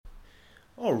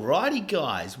Alrighty,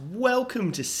 guys,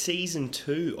 welcome to season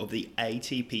 2 of the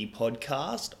ATP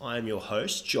podcast. I am your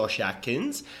host, Josh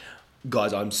Atkins.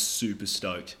 Guys, I'm super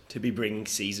stoked to be bringing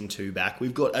season 2 back.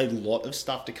 We've got a lot of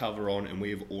stuff to cover on, and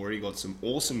we've already got some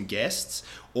awesome guests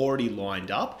already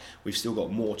lined up. We've still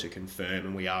got more to confirm,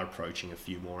 and we are approaching a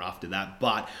few more after that.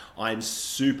 But I'm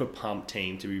super pumped,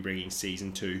 team, to be bringing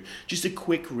season 2. Just a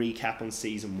quick recap on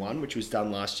season 1, which was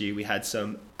done last year. We had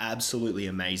some absolutely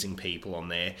amazing people on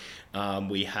there.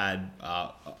 We had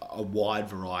a wide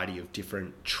variety of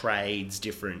different trades,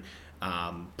 different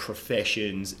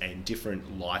professions and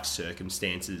different life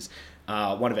circumstances.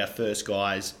 One of our first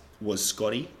guys was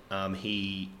Scotty.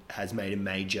 He has made a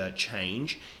major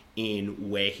change in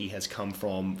where he has come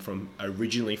from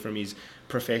originally from his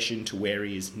profession to where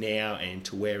he is now and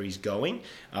to where he's going.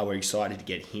 We're excited to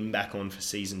get him back on for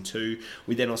season 2.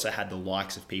 We then also had the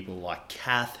likes of people like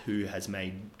Kath, who has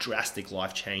made drastic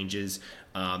life changes,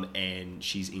 and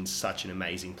she's in such an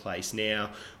amazing place now.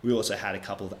 We also had a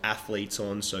couple of athletes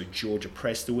on, so Georgia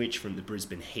Prestowich from the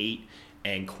Brisbane Heat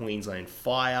and Queensland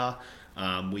Fire.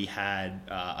 We had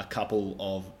a couple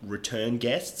of return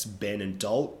guests, Ben and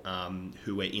Dalt,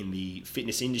 who are in the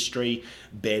fitness industry.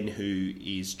 Ben, who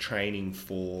is training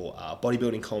for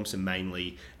bodybuilding comps and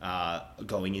mainly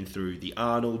going in through the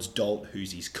Arnolds. Dalt,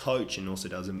 who's his coach and also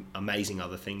does amazing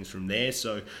other things from there.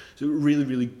 So really,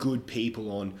 really good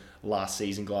people on last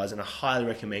season, guys, and I highly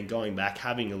recommend going back,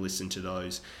 having a listen to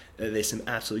those. There's some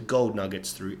absolute gold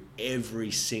nuggets through every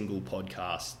single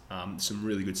podcast. Some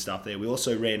really good stuff there. We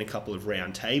also ran a couple of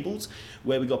round tables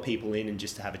where we got people in and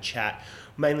just to have a chat,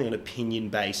 mainly on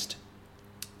opinion-based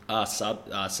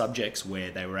subjects,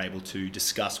 where they were able to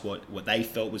discuss what they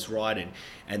felt was right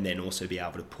and then also be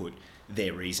able to put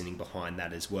their reasoning behind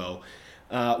that as well.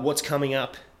 What's coming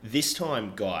up this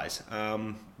time, guys?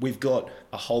 We've got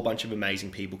a whole bunch of amazing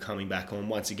people coming back on,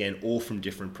 once again, all from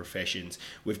different professions.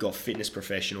 We've got fitness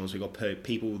professionals, we've got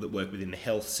people that work within the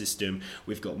health system,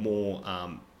 we've got more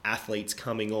athletes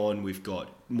coming on, we've got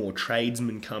more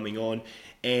tradesmen coming on,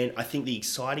 and I think the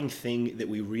exciting thing that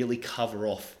we really cover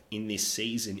off in this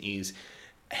season is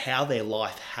how their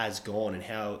life has gone and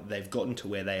how they've gotten to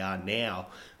where they are now,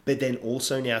 but then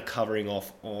also now covering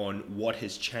off on what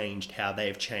has changed, how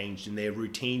they've changed in their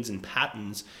routines and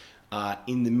patterns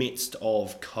in the midst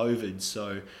of COVID.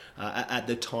 So at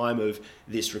the time of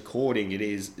this recording, it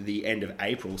is the end of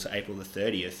April, so April the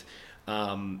 30th,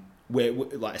 where,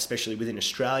 like, especially within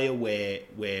Australia, where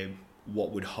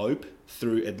what would hope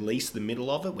through at least the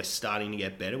middle of it, we're starting to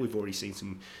get better. We've already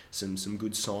seen some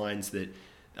good signs that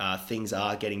things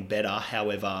are getting better.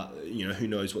 However, who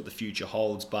knows what the future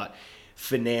holds, but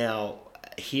for now,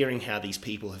 hearing how these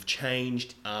people have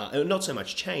changed, not so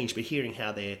much changed, but hearing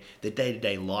how their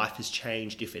day-to-day life has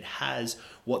changed, if it has,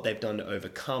 what they've done to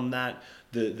overcome that,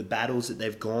 the battles that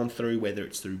they've gone through, whether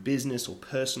it's through business or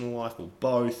personal life or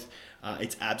both,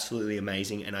 it's absolutely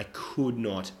amazing, and I could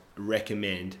not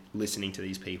recommend listening to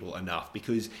these people enough,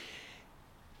 because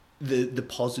the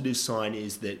positive sign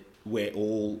is that we're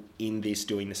all in this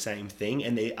doing the same thing,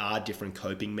 and there are different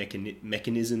coping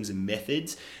mechanisms and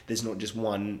methods. There's not just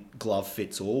one glove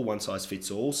fits all, one size fits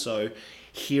all. So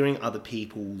hearing other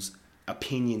people's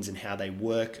opinions and how they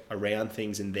work around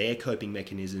things and their coping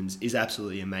mechanisms is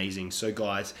absolutely amazing. So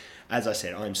guys, as I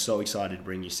said, I'm so excited to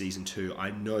bring you season 2.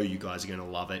 I know you guys are going to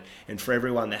love it. And for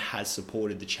everyone that has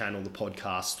supported the channel, the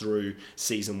podcast through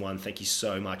season 1, thank you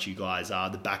so much. You guys are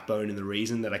the backbone and the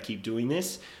reason that I keep doing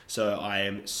this. So I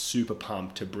am super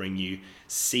pumped to bring you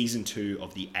season 2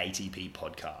 of the ATP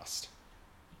podcast.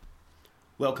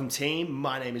 Welcome, team.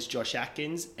 My name is Josh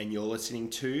Atkins, and you're listening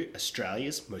to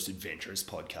Australia's most adventurous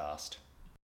podcast.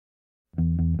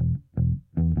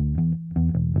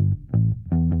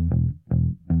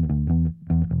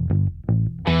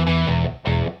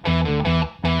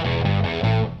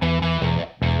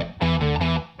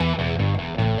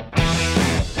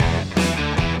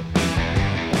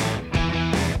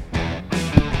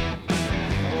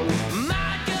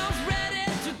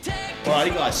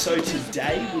 Alrighty, guys, so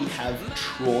today we have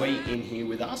Troy in here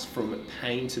with us from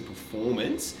Pain to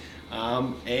Performance.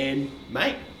 And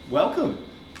mate, welcome.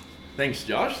 Thanks,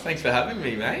 Josh. Thanks for having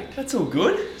me, mate. That's all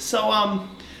good. So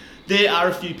there are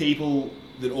a few people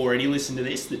that already listen to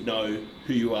this that know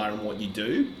who you are and what you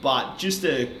do, but just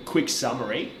a quick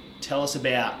summary. Tell us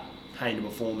about Pain to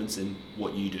Performance and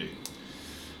what you do.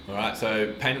 Alright,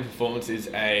 so Pain to Performance is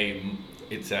a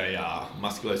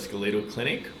musculoskeletal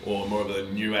clinic, or more of a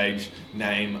new age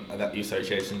name that the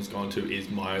association's gone to is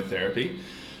myotherapy.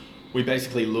 We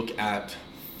basically look at,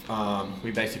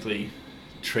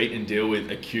 treat and deal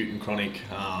with acute and chronic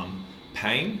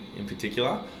pain in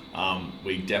particular,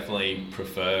 We definitely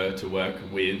prefer to work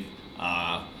with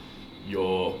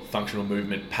your functional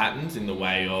movement patterns in the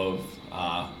way of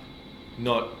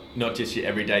not just your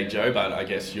everyday Joe, but I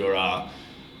guess your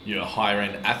higher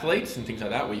end athletes and things like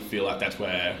that. We feel like that's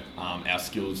where our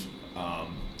skills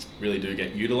really do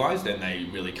get utilised, and they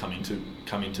really come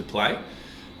into play.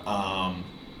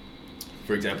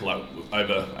 For example, like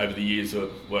over the years,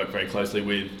 I've worked very closely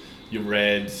with your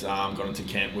Reds, gone into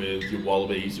camp with your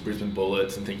Wallabies, your Brisbane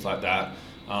Bullets, and things like that.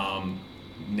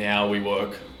 Now we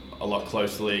work a lot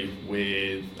closely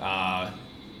with a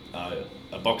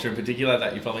boxer in particular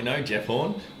that you probably know, Jeff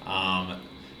Horn,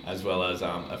 as well as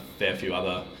a fair few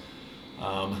other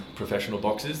professional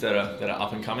boxers that are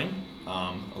up and coming,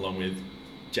 along with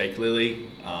Jake Lilly,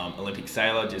 Olympic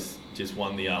sailor, just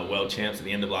won the world champs at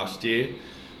the end of last year,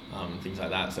 things like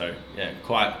that. So yeah,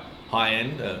 quite high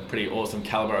end, a pretty awesome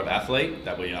caliber of athlete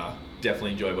that we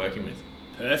definitely enjoy working with.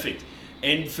 Perfect.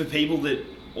 And for people that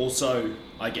also,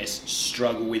 I guess,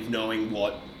 struggle with knowing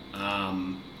what,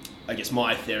 I guess,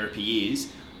 myotherapy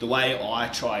is, the way I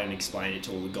try and explain it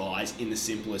to all the guys in the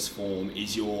simplest form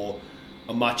is you're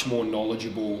a much more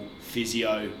knowledgeable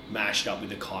physio mashed up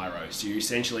with a chiro. So you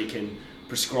essentially can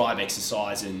prescribe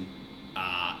exercise and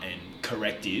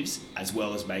correctives as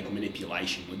well as make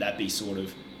manipulation. Would that be sort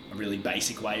of a really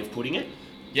basic way of putting it?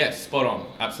 Yes, spot on.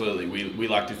 Absolutely. We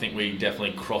like to think we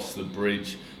definitely cross the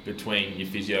bridge between your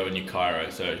physio and your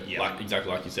chiro. So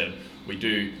exactly like you said, we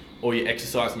do all your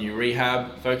exercise and your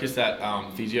rehab focus that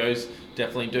physios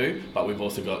definitely do, but we've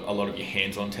also got a lot of your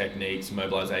hands-on techniques,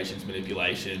 mobilizations,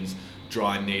 manipulations,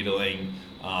 dry needling,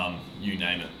 you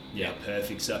name it. Yeah,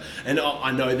 perfect. So, and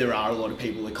I know there are a lot of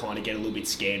people that kind of get a little bit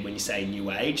scared when you say new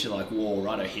age. They're like, whoa,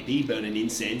 righto, hippie, burning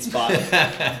incense. But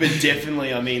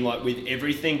definitely, I mean, like with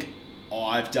everything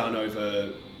I've done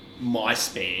over my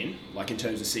span, like in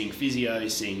terms of seeing physio,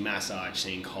 seeing massage,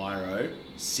 seeing chiro,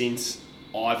 since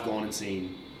I've gone and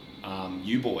seen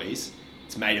you boys,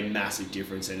 it's made a massive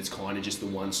difference, and it's kind of just the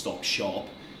one-stop shop.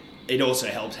 It also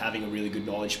helps having a really good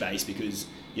knowledge base because,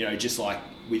 you know, just like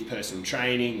with personal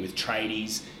training, with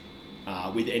tradies,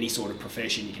 with any sort of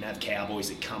profession, you can have cowboys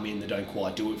that come in that don't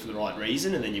quite do it for the right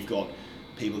reason, and then you've got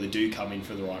people that do come in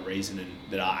for the right reason and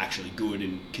that are actually good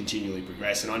and continually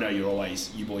progress. And I know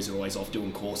you boys are always off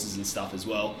doing courses and stuff as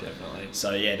well. Definitely.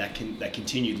 So yeah, that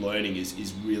continued learning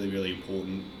is really, really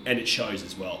important, and it shows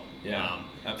as well. Yeah,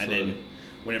 absolutely. And then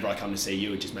whenever I come to see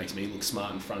you, it just makes me look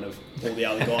smart in front of all the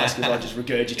other guys because I just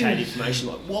regurgitate information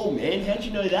like, whoa man, how'd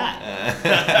you know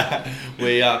that?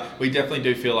 We definitely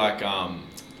do feel like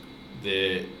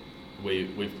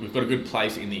we've got a good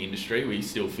place in the industry. We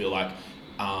still feel like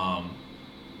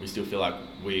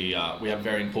we have a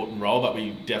very important role, but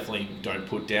we definitely don't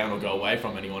put down or go away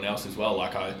from anyone else as well.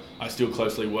 Like I still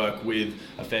closely work with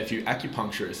a fair few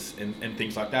acupuncturists and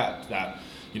things like that,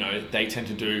 you know, they tend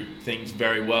to do things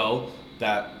very well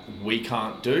that we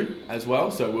can't do as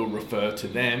well. So we'll refer to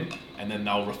them and then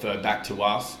they'll refer back to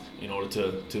us in order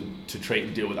to treat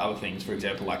and deal with other things. For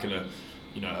example, like in a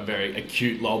very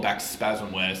acute lower back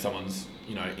spasm where someone's,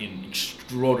 you know, in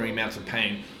extraordinary amounts of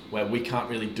pain, where we can't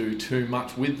really do too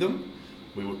much with them.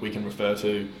 We can refer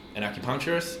to an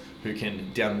acupuncturist who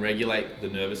can down-regulate the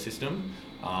nervous system,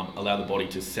 allow the body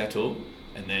to settle,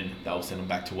 and then they'll send them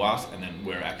back to us, and then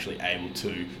we're actually able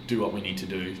to do what we need to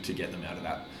do to get them out of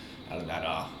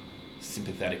that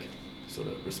sympathetic sort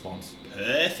of response.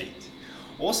 Perfect.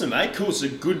 Awesome, mate. Cool. So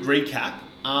good recap.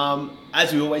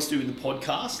 As we always do with the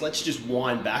podcast, let's just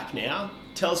wind back now.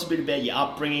 Tell us a bit about your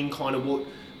upbringing, kind of what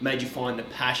made you find the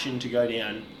passion to go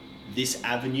down this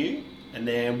avenue, and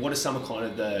then what are some of kind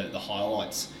of the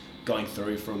highlights going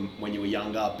through from when you were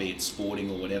younger, be it sporting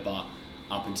or whatever,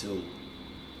 up until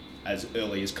as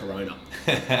early as Corona?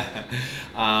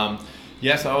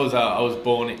 Yes, I was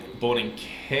born in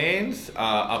Cairns,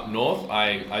 up north.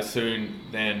 I soon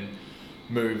then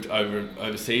moved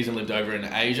overseas and lived over in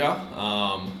Asia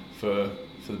for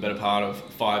the better part of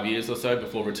 5 years or so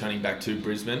before returning back to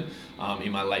Brisbane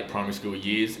in my late primary school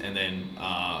years, and then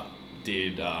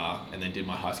did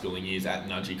my high schooling years at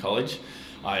Nudgee College.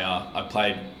 I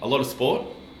played a lot of sport,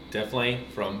 definitely,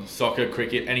 from soccer,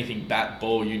 cricket, anything, bat,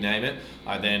 ball, you name it.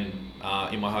 I then,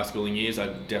 in my high schooling years, I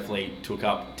definitely took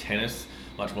up tennis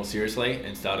much more seriously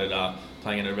and started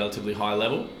playing at a relatively high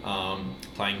level,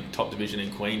 playing top division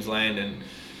in Queensland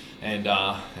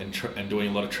and doing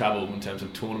a lot of travel in terms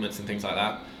of tournaments and things like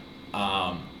that.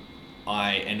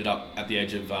 I ended up at the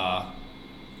age of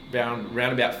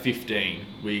around about 15.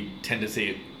 We tend to see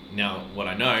it now. What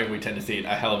I know, we tend to see it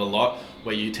a hell of a lot,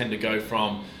 where you tend to go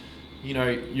from, you know,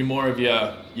 you're more of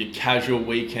your casual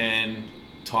weekend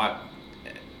type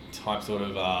sort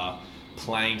of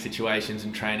playing situations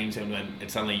and trainings,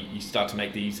 and suddenly you start to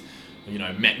make these,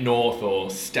 Met North or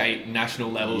state,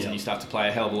 national levels, and you start to play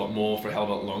a hell of a lot more for a hell of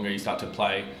a lot longer. You start to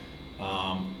play,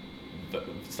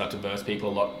 start to verse people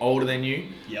a lot older than you.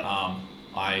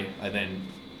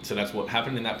 So that's what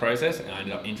happened in that process, and I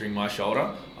ended up injuring my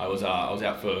shoulder. I was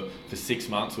out for 6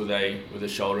 months with a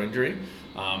shoulder injury,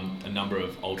 a number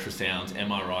of ultrasounds,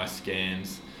 MRI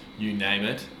scans, you name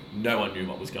it. No one knew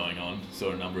what was going on.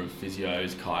 Saw a number of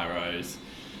physios, chiros,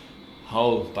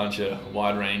 whole bunch of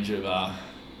wide range of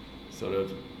sort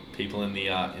of people in the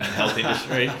health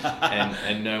industry,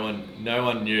 and no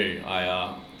one knew.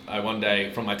 I one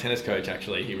day, from my tennis coach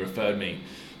actually, he referred me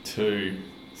to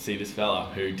see this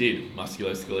fella who did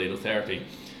musculoskeletal therapy,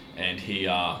 and he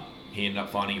ended up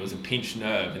finding it was a pinched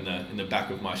nerve in the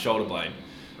back of my shoulder blade.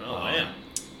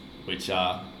 Which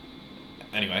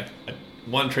anyway,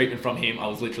 one treatment from him, I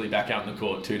was literally back out in the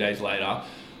court 2 days later,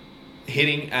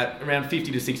 hitting at around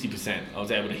 50 to 60%. I was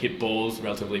able to hit balls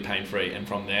relatively pain free, and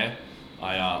from there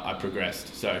I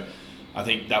progressed. So I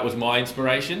think that was my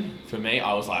inspiration. For me,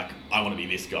 I was like, I want to be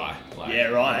this guy. Like,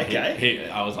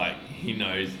 I was like, he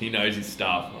knows his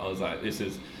stuff. I was like,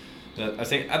 I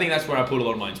think that's where I pulled a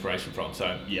lot of my inspiration from.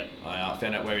 So I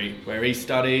found out where he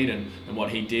studied and what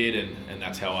he did, and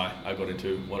that's how I got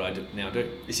into what I now do.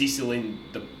 Is he still in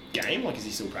the game? Like, is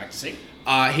he still practicing?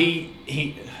 I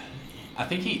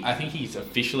think he's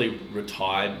officially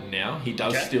retired now. He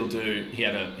does still do. He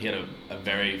had a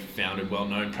very founded,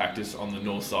 well-known practice on the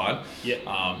north side.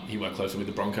 He worked closely with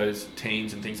the Broncos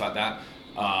teams and things like that.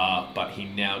 But he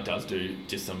now does do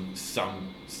just some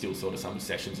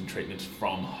sessions and treatments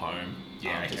from home.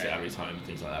 Just out of his home and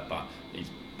things like that. But he's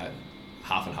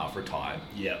half and half retired.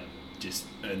 Just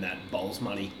earn that bowls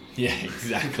money. Yeah,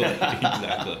 exactly.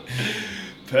 Exactly.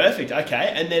 Perfect.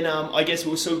 Okay, and then I guess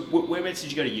so. Whereabouts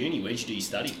did you go to uni? Where did you do your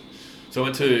study? So I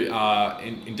went to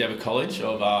Endeavour College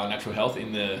of Natural Health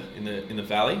in the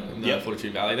valley, in the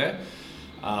Fortitude Valley there,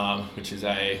 which is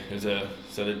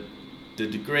the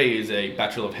degree is a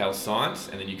Bachelor of Health Science,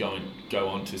 and then you go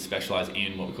on to specialise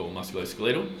in what we call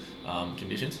musculoskeletal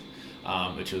conditions,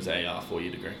 which was a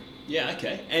 4-year degree. Yeah.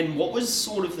 Okay. And what was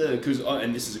sort of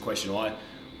and this is a question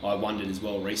I wondered as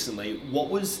well recently, what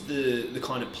was the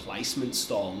kind of placement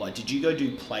style? Like, did you go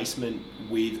do placement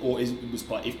with,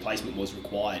 if placement was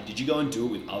required, did you go and do it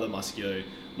with other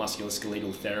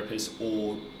musculoskeletal therapists,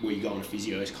 or were you going to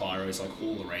physios, chiros, like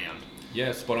all around?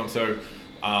 Yeah, spot on. So,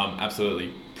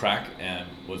 absolutely, prac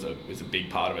was a big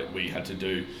part of it. We had to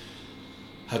do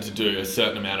a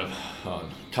certain amount of a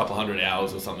couple hundred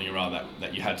hours or something or other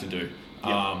that you had to do.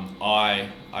 I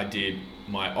did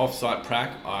my off-site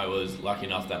prac. I was lucky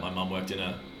enough that my mum worked in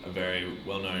a very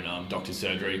well-known doctor's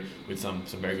surgery with some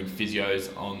very good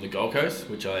physios on the Gold Coast,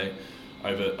 which I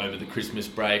over the Christmas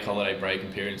break, holiday break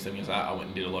and period and things like that, I went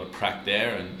and did a lot of prac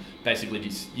there, and basically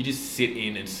you just sit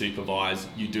in and supervise.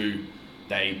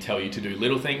 They tell you to do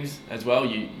little things as well.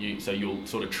 So you'll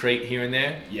sort of treat here and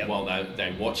there while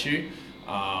they watch you.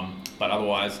 But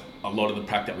otherwise, a lot of the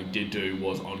prac that we did do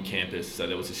was on campus. So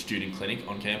there was a student clinic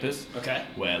on campus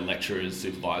where lecturers,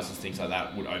 supervisors, things like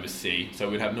that would oversee. So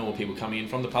we'd have normal people coming in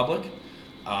from the public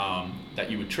that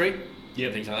you would treat,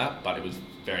 things like that. But it was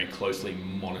very closely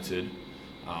monitored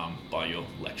by your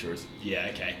lecturers. Yeah,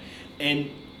 okay. And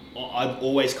I've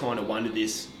always kind of wondered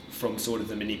this from sort of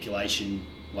the manipulation,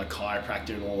 like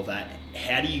chiropractor and all of that.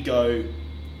 How do you go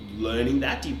learning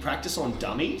that? Do you practice on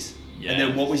dummies? Yeah. And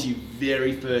then what was your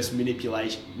very first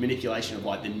manipulation of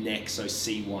like the neck, so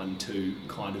C1, 2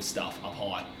 kind of stuff up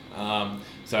high?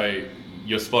 So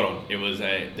you're spot on. It was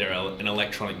an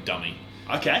electronic dummy.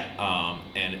 Okay.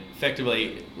 And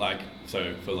effectively, for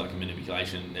a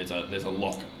manipulation, there's a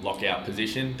lockout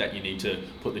position that you need to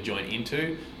put the joint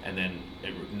into, and then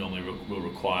it normally will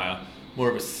require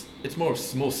more of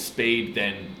speed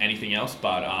than anything else,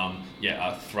 but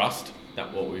a thrust.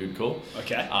 That's what we would call.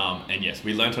 Okay. And yes,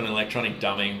 we learnt on an electronic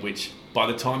dummy, which by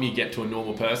the time you get to a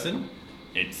normal person,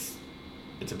 it's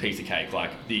a piece of cake.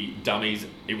 Like the dummies,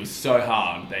 it was so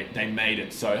hard. They made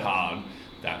it so hard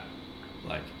that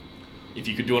if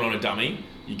you could do it on a dummy,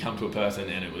 you come to a person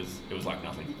and it was like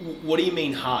nothing. What do you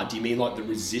mean hard? Do you mean like the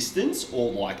resistance,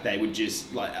 or like they would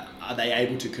just are they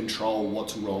able to control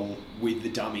what's wrong with the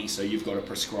dummy, so you've got to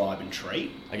prescribe and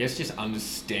treat? I guess just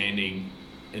understanding.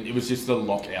 And it was just the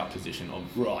lockout position of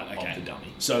the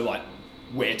dummy. So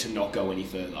where to not go any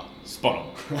further. Spot on.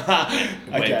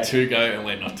 Where to go and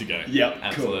where not to go. Yep.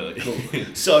 Absolutely.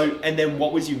 Cool. So, and then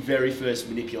what was your very first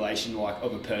manipulation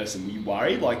of a person? Were you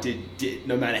worried? Did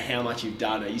no matter how much you've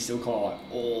done, are you still kind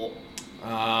of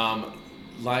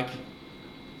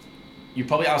you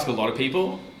probably ask a lot of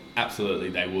people. Absolutely,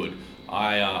 they would.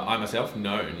 I myself,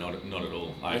 no, not at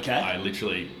all. Okay. I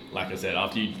literally, like I said,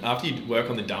 after you work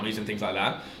on the dummies and things like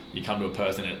that, you come to a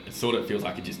person and it sort of feels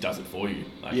like it just does it for you.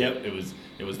 Like it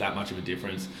was that much of a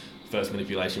difference. First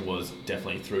manipulation was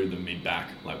definitely through the mid back.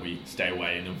 Like we stay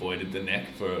away and avoided the neck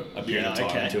for a period of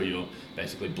time until you're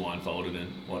basically blindfolded and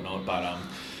whatnot. But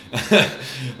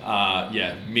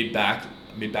mid back,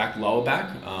 lower back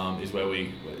is where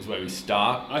we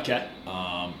start. Okay.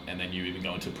 And then you even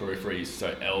go into peripheries,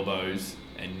 so elbows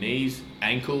and knees,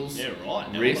 ankles,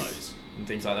 wrists, elbows. And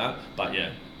things like that. But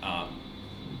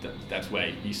that's where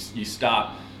you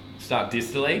start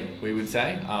distally, we would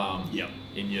say.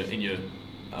 In your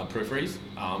peripheries,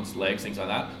 arms, legs, things like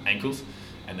that, ankles,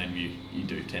 and then you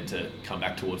do tend to come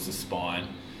back towards the spine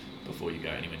before you go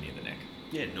anywhere near the neck.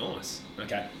 Yeah, nice.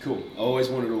 Okay, cool. I always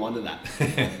wanted to wonder that.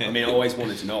 I always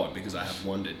wanted to know it because I have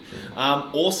wondered.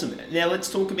 Awesome. Now let's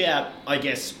talk about, I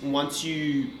guess, once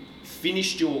you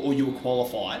finished you were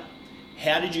qualified,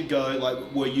 how did you go? Like,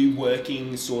 were you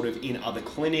working sort of in other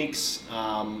clinics?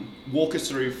 Walk us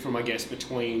through from, I guess,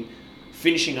 between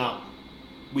finishing up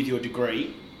with your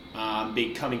degree,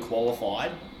 becoming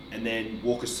qualified, and then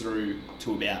walk us through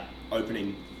to about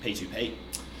opening P2P.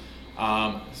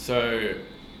 So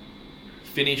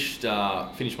finished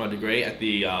my degree at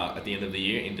the end of the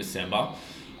year in December.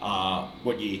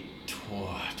 What year?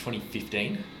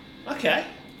 2015. Okay.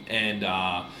 And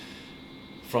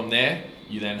from there,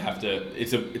 you then have to.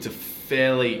 It's a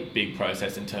fairly big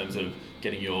process in terms of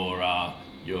getting your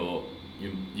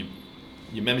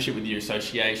membership with your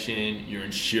association, your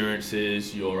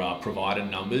insurances, your provider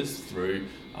numbers through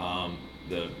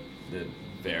the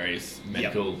various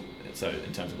medical. Yep. So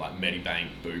in terms of like Medibank,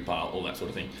 Bupa, all that sort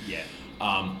of thing. Yeah.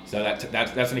 So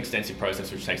that's an extensive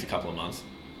process which takes a couple of months.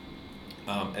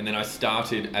 And then I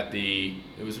started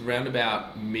it was around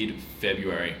about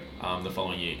mid-February the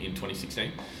following year in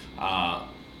 2016,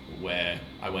 where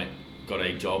I got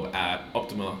a job at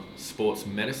Optima Sports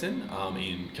Medicine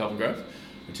in Kelvin Grove,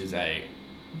 which is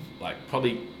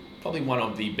probably one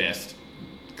of the best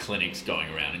clinics going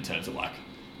around in terms of like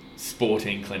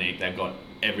sporting clinic. They've got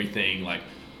everything. Like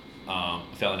a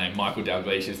fellow named Michael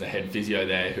Dalglish is the head physio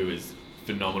there, who is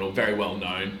phenomenal, very well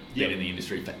known, been in the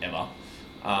industry forever.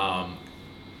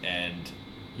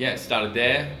 Started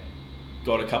there,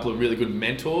 got a couple of really good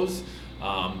mentors,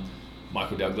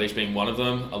 Michael Dalglish being one of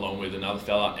them, along with another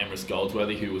fella, Emrys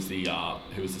Goldsworthy, who was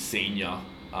the senior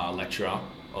lecturer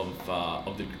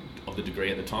of the degree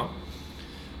at the time.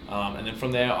 And then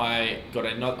from there, I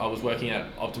was working at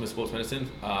Optima Sports Medicine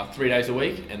 3 days a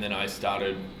week, and then I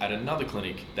started at another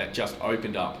clinic that just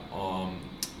opened up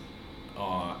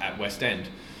at West End,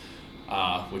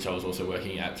 which I was also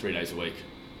working at 3 days a week.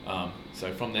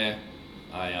 So from there,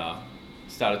 I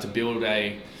started to build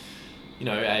a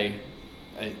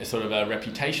sort of a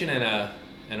reputation and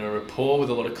a rapport with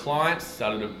a lot of clients.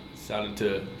 Started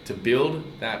to build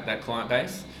that client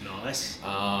base. Nice.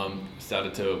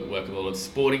 Started to work with a lot of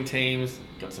sporting teams.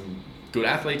 Got some good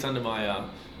athletes under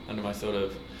my sort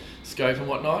of scope and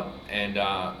whatnot. And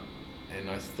I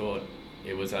thought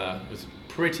it was a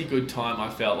pretty good time. I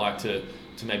felt like to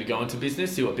maybe go into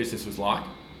business, see what business was like,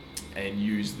 and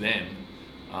use them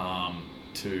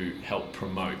to help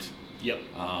promote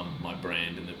my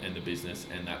brand and the business.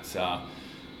 And that's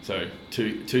so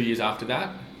 2 years after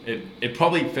that, it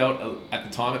probably felt at the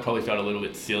time it probably felt a little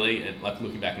bit silly, and like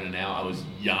looking back on it now, I was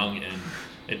young and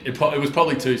it was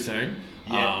probably too soon.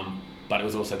 But it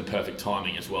was also the perfect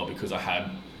timing as well, because I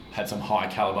had some high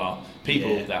caliber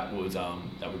people that would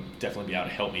definitely be able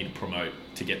to help me to promote,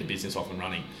 to get the business off and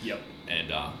running.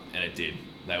 And it did.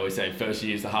 They always say first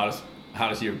year is the hardest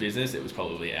year of business. It was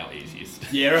probably our easiest.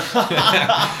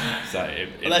 So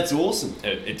that's awesome.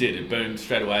 It did. It boomed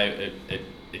straight away.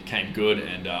 It came good,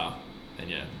 and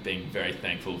being very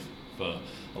thankful for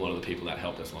a lot of the people that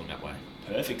helped us along that way.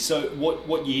 Perfect. So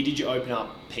what year did you open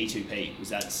up P2P? Was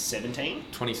that 17?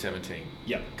 2017.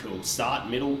 Yep. Cool. Start,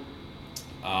 middle,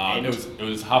 end? It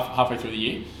was halfway through the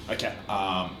year. Okay.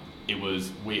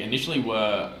 We initially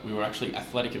were actually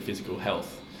athletic and physical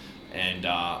health, and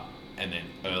then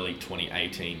early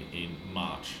 2018 in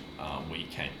March, we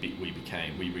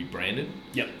rebranded.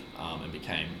 Yep. And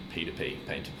became P2P,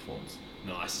 Pain to Performance.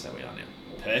 Nice. There we are now.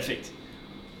 Perfect.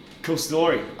 Cool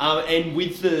story. And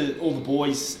with all the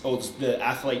boys, or the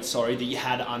athletes, that you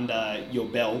had under your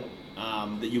belt,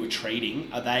 that you were treating,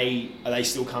 are they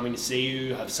still coming to see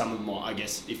you? Have some of them, I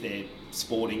guess, if they're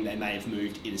sporting, they may have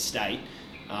moved interstate.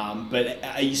 But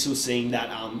are you still seeing that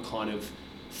kind of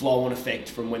flow-on effect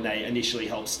from when they initially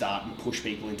helped start and push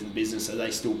people into the business? Are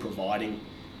they still providing,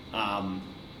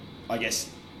 I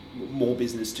guess, more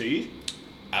business to you?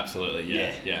 Absolutely,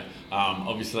 yeah.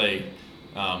 Obviously,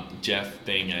 Jeff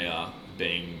being a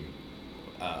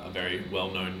very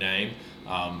well-known name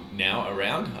now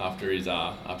around after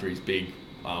his big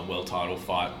world title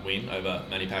fight win over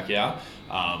Manny Pacquiao.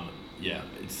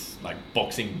 It's like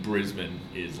boxing Brisbane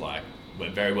is like, we're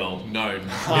very well known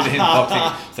within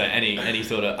boxing. So any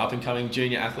sort of up and coming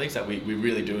junior athletes that we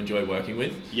really do enjoy working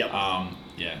with. Yep.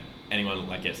 Anyone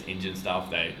like gets injured and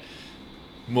stuff, they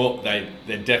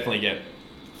definitely get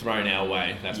thrown our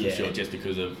way. That's for sure. Just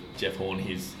because of Jeff Horn,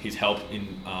 his help in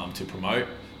to promote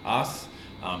us.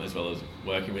 As well as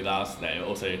working with us. They're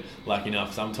also lucky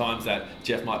enough sometimes that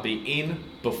Jeff might be in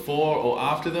before or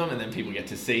after them, and then people get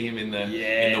to see him in the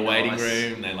waiting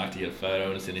room. They like to get a photo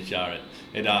and a signature.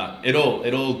 It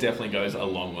all definitely goes a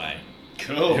long way.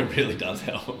 Cool. It really does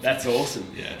help. That's awesome.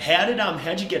 Yeah.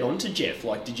 How'd you get onto Jeff?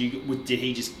 Like, did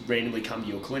he just randomly come to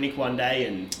your clinic one day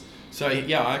and? So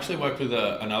I actually worked with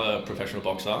another professional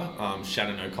boxer,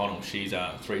 Shannon O'Connell. She's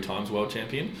a 3 times world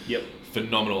champion. Yep.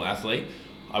 Phenomenal athlete.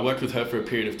 I worked with her for a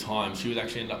period of time. She was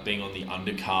actually ended up being on the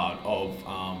undercard of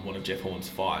one of Jeff Horn's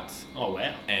fights. Oh,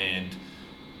 wow. And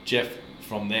Jeff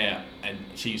from there, and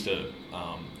she used to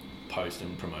post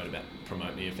and promote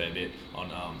me a fair bit on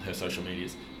her social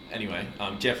medias. Anyway,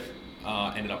 Jeff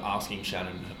ended up asking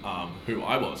Shannon who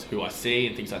I was, who I see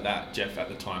and things like that. Jeff at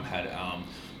the time had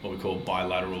what we call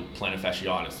bilateral plantar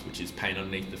fasciitis, which is pain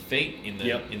underneath the feet in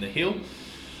the heel.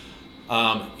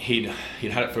 He'd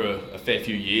had it for a fair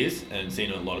few years and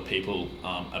seen a lot of people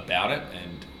about it,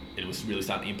 and it was really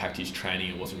starting to impact his training.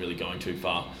 It wasn't really going too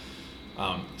far.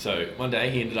 So one day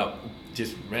he ended up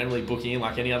just randomly booking in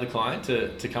like any other client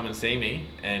to come and see me,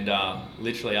 and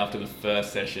literally after the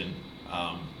first session,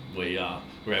 we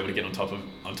were able to get on top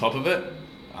of it,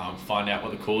 find out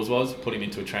what the cause was, put him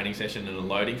into a training session and a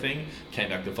loading thing. Came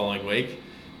back the following week,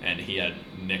 and he had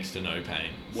next to no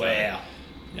pain. Wow.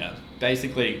 Yeah,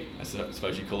 basically, I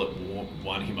suppose you call it,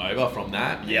 won him over from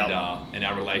that. Yep. And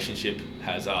our relationship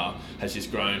has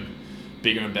just grown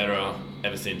bigger and better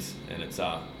ever since. And it's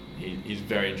he's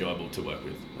very enjoyable to work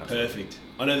with. Absolutely. Perfect.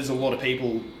 I know there's a lot of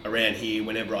people around here,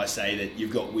 whenever I say that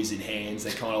you've got wizard hands,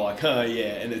 they're kind of like, oh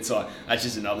yeah, and it's like, that's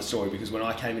just another story, because when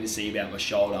I came in to see about my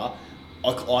shoulder,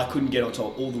 I couldn't get on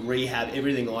top. All the rehab,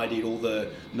 everything I did, all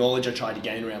the knowledge I tried to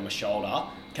gain around my shoulder,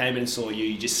 came in and saw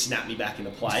you just snapped me back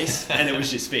into place, and it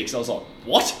was just fixed. I was like,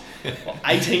 what?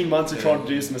 18 months of trying to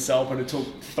do this myself, and it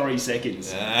took 3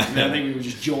 seconds. And I think we were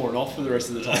just jawing off for the rest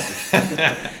of the time.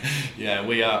 Yeah,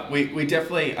 we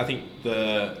definitely, I think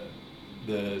the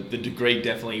degree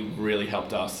definitely really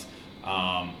helped us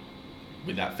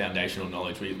with that foundational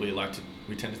knowledge. We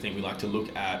tend to think we like to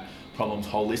look at problems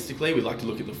holistically. We like to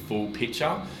look at the full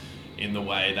picture in the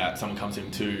way that someone comes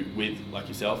with, like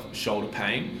yourself, shoulder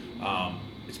pain.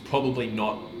 It's probably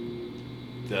not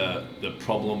the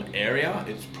problem area.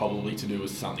 It's probably to do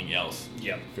with something else.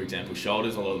 Yeah. For example,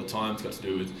 shoulders, a lot of the time it's got to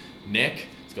do with neck.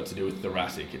 It's got to do with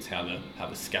thoracic. It's how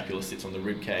the scapula sits on the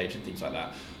rib cage and things like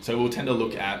that. So we'll tend to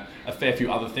look at a fair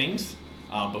few other things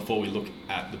before we look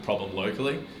at the problem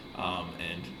locally.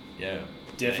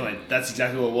 Definitely. That's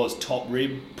exactly what it was. Top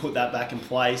rib, put that back in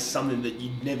place, something that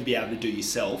you'd never be able to do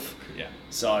yourself. Yeah.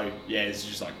 So, yeah, it's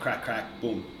just like crack,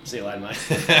 boom. See you later, mate.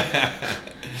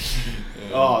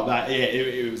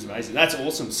 It was amazing. That's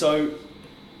awesome. So,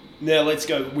 now let's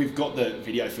go. We've got the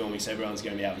video filming, so everyone's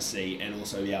going to be able to see, and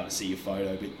also be able to see your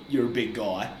photo, but you're a big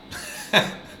guy.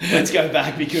 Let's go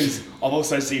back, because I've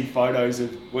also seen photos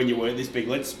of when you weren't this big.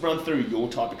 Let's run through your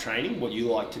type of training, what you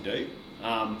like to do.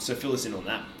 So fill us in on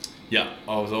that. Yeah,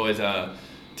 I was always a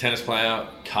tennis player,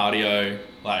 cardio,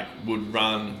 would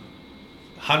run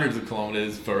hundreds of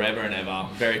kilometers forever and ever.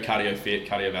 Very cardio fit,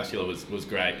 cardiovascular was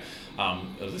great. I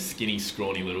was a skinny,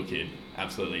 scrawny little kid,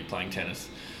 absolutely playing tennis.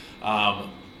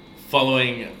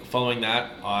 Following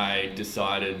that, I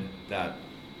decided that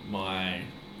I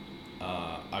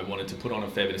wanted to put on a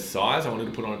fair bit of size. I wanted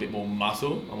to put on a bit more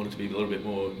muscle. I wanted to be a little bit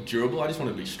more durable. I just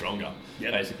wanted to be stronger,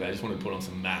 basically. I just wanted to put on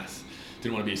some mass.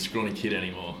 Didn't want to be a scrawny kid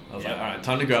anymore. I was like, all right,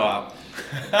 time to grow up.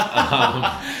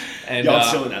 I'm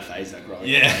still in that phase, that growing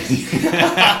phase.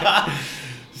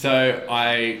 So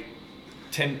I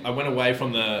went away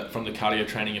from the cardio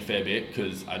training a fair bit,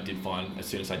 because I did find as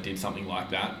soon as I did something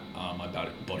like that, my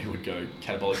body would go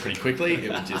catabolic pretty quickly.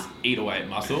 It would just eat away at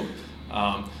muscle.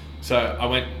 So I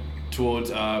went towards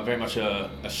very much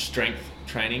a strength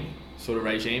training sort of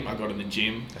regime. I got in the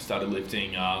gym. I started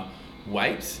lifting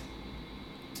weights.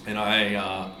 And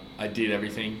I did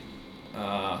everything.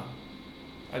 Like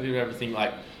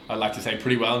I like to say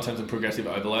pretty well in terms of progressive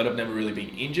overload. I've never really been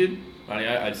injured. Right?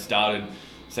 I started,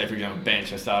 say for example,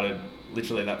 bench. I started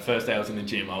literally that first day I was in the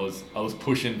gym, I was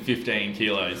pushing 15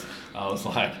 kilos. I was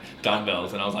like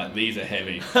dumbbells, and I was like, these are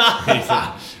heavy.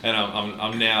 And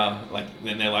I'm now like,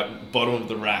 then they're like bottom of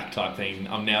the rack type thing.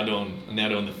 I'm now doing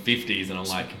the 50s, and I'm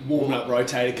like warming up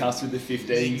rotator cuffs with the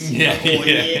 15s. Yeah.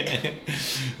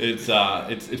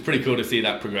 It's pretty cool to see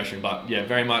that progression. But yeah,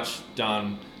 very much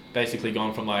done. Basically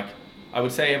gone from like, I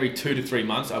would say every 2 to 3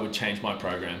 months I would change my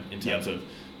program in terms of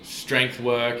strength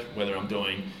work, whether I'm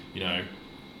doing,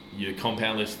 your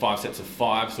compound lifts, 5 sets of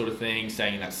 5 sort of thing,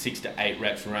 staying in that 6 to 8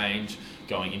 reps range,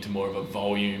 going into more of a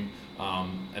volume,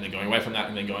 and then going away from that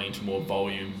and then going into more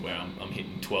volume where I'm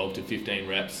hitting 12 to 15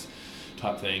 reps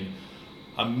type thing.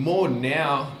 I'm more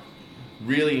now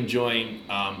really enjoying,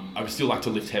 I would still like to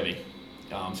lift heavy.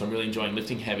 So I'm really enjoying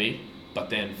lifting heavy, but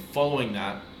then following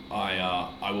that,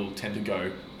 I will tend to go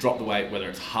drop the weight, whether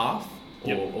it's half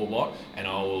or what, and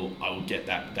I will get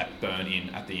that burn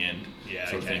in at the end,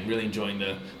 sort of thing. Really enjoying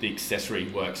the accessory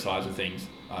work sides of things,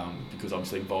 because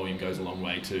obviously volume goes a long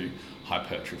way to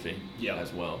hypertrophy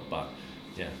as well. But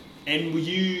yeah. And were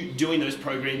you doing those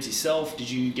programs yourself? Did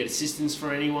you get assistance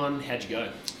for anyone? How'd you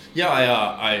go? Yeah,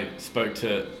 I spoke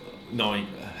to knowing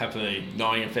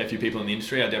a fair few people in the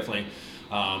industry. I definitely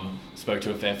spoke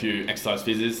to a fair few exercise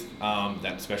physios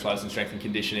that specialise in strength and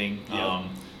conditioning,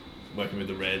 working with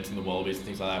the Reds and the Wallabies and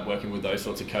things like that, working with those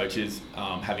sorts of coaches,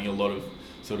 having a lot of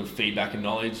sort of feedback and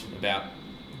knowledge about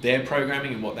their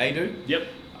programming and what they do.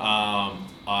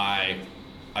 I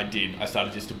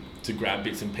started just to grab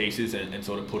bits and pieces and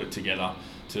sort of put it together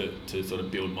to sort of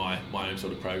build my own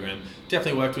sort of program.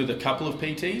 Definitely worked with a couple of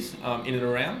PTs in and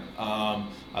around. I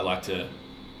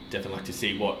definitely like to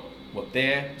see what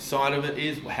their side of it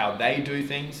is, how they do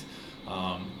things.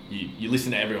 You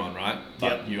listen to everyone, right?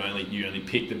 But you only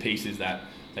pick the pieces that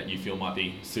you feel might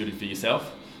be suited for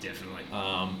yourself. Definitely.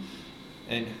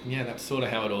 And yeah, that's sort of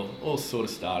how it all sort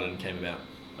of started and came about.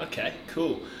 Okay,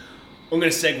 cool. I'm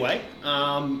going to segue.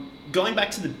 Going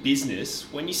back to the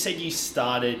business, when you said you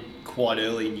started quite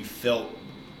early and you felt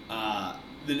that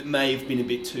it may have been a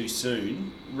bit too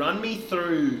soon, run me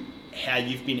through how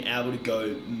you've been able to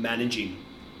go managing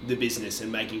the business and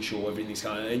making sure everything's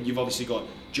going. And you've obviously got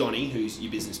Johnny, who's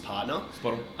your business partner.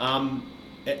 Spot on.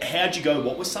 How'd you go?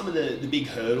 What were some of the big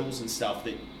hurdles and stuff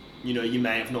that you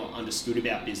may have not understood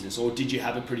about business, or did you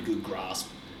have a pretty good grasp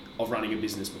of running a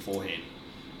business beforehand?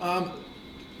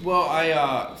 Well,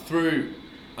 I through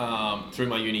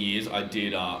my uni years, I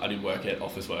did work at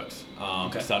Officeworks. I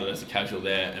started as a casual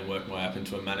there and worked my way up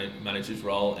into a manager's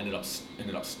role. Ended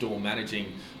up store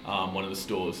managing one of the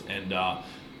stores, and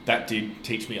that did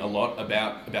teach me a lot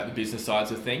about the business sides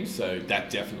of things. So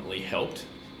that definitely helped.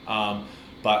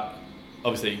 But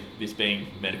obviously, this being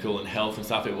medical and health and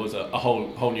stuff, it was a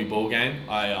whole new ball game.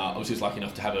 I was just lucky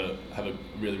enough to have a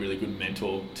really, really good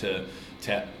mentor to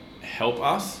help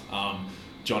us.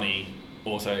 Johnny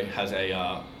also has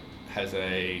a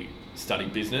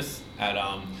studied business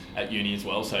at uni as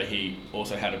well, so he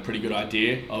also had a pretty good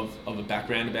idea of a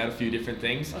background about a few different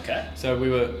things. Okay. So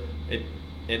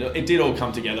it did all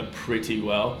come together pretty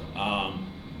well.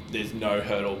 There's no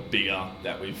hurdle bigger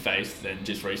that we've faced than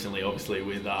just recently, obviously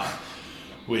with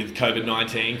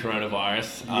COVID-19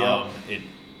 coronavirus. It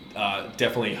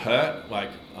definitely hurt. Like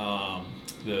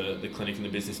the clinic and the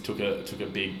business took a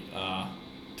big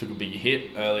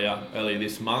hit earlier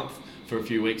this month for a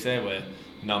few weeks there, where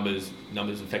numbers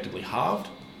effectively halved.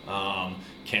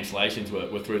 Cancellations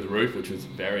were through the roof, which was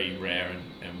very rare,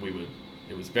 and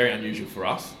it was very unusual for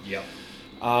us.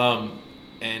 But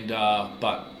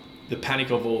the panic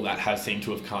of all that has seemed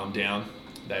to have calmed down.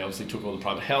 They obviously took all the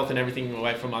private health and everything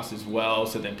away from us as well,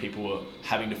 so then people were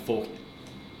having to fork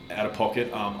out of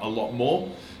pocket a lot more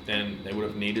than they would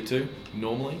have needed to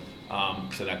normally.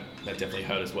 So that definitely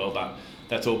hurt as well, but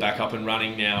that's all back up and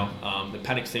running now. The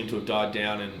panic seemed to have died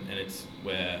down, and it's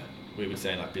where we would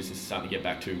say like business is starting to get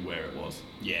back to where it was.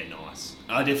 Yeah, nice.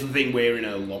 I definitely think we're in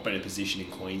a lot better position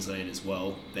in Queensland as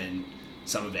well than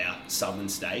some of our southern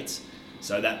states,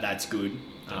 so that's good.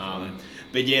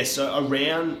 But yeah, so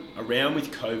around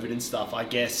with COVID and stuff, I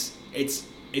guess it's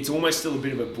almost still a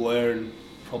bit of a blur, and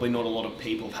probably not a lot of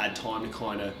people have had time to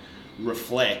kind of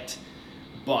reflect.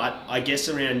 But I guess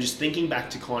around just thinking back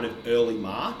to kind of early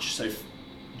March, so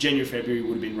January, February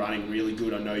would have been running really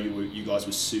good. I know you guys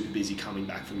were super busy coming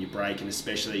back from your break, and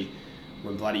especially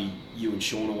when bloody you and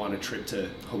Shauna won a trip to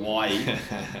Hawaii.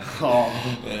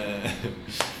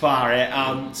 Far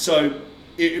out. So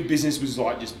business was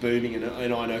like just booming, and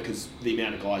I know because the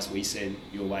amount of guys we send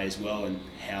your way as well, and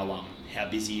how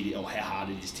busy it is, or how hard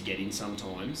it is to get in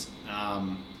sometimes.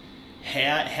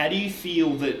 How do you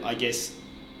feel that, I guess,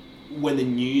 when the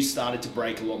news started to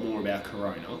break a lot more about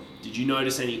Corona, did you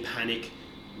notice any panic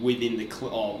within the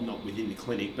not within the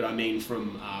clinic, but I mean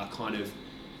from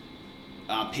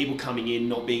people coming in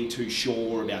not being too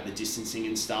sure about the distancing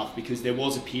and stuff? Because there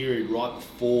was a period right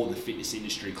before the fitness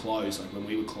industry closed, like when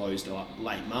we were closed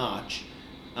late March,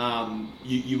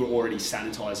 you were already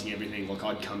sanitizing everything. Like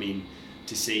I'd come in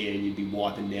to see you and you'd be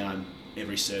wiping down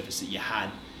every surface that you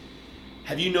had.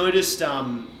 Have you noticed,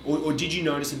 or did you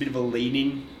notice a bit of a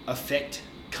lead-in effect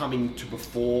coming to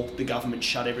before the government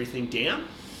shut everything down?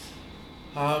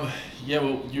 Yeah,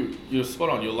 well, you're spot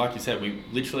on. Like you said, we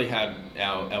literally had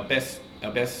our best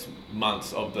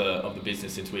months of the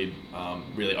business since we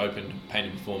really opened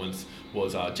Painted Performance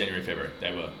was January, February.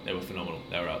 They were phenomenal.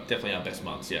 They were definitely our best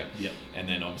months. Yeah. Yep. And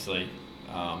then obviously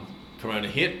Corona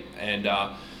hit, and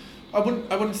I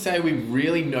wouldn't say we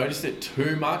really noticed it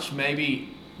too much. Maybe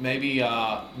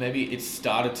it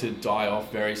started to die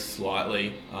off very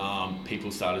slightly.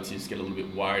 People started to just get a little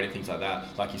bit worried and things like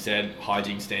that. Like you said,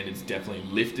 hygiene standards definitely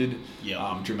lifted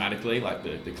dramatically. Like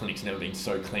the clinic's never been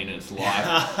so clean in its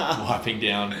life. Wiping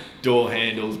down door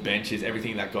handles, benches,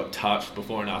 everything that got touched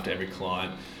before and after every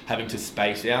client. Having to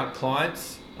space out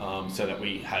clients so that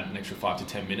we had an extra 5 to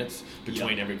 10 minutes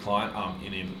between every client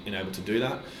in able to do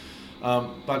that.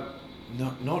 But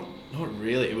not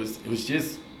really. It was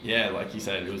just... Yeah, like you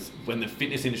said, it was when the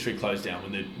fitness industry closed down,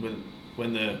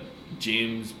 when the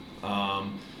gyms,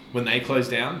 when they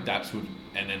closed down,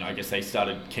 and then I guess they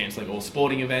started cancelling all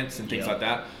sporting events and things like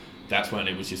that. That's when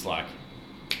it was just like,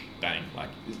 bang,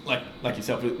 like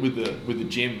yourself with the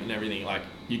gym and everything. Like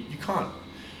you can't,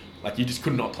 like you just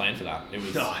could not plan for that. It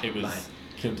was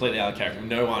completely out of character.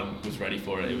 No one was ready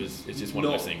for it. It's just one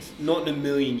of those things. Not in a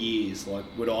million years, like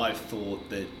would I have thought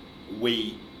that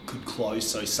we could close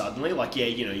so suddenly. Like,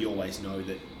 you always know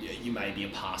that you may be a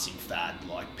passing fad,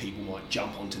 like people might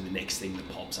jump onto the next thing that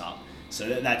pops up.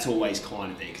 So that's always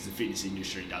kind of there because the fitness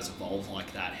industry does evolve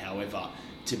like that. However,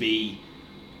 to be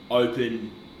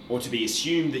open or to be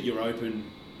assumed that you're open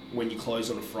when you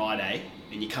close on a Friday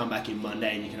and you come back in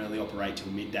Monday and you can only operate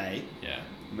till midday. Yeah.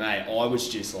 Mate, I was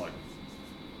just like,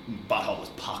 butthole was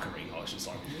puckering. I was just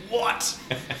like, what?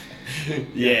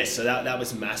 Yeah, so that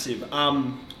was massive.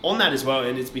 On that as well,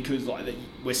 and it's because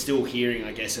we're still hearing,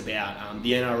 I guess, about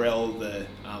the NRL.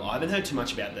 I haven't heard too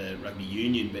much about the rugby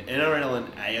union, but NRL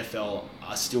and AFL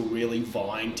are still really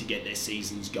vying to get their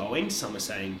seasons going. Some are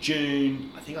saying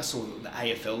June. I think I saw that the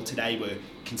AFL today were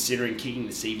considering kicking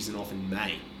the season off in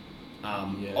May.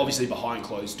 Obviously behind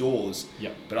closed doors.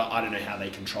 Yep. But I don't know how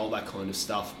they control that kind of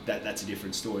stuff. That's a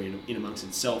different story in amongst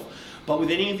itself. But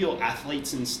with any of your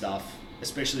athletes and stuff,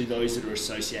 especially those that are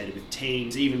associated with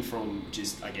teams, even from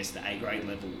just, I guess, the A grade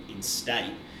level in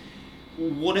state,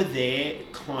 what are their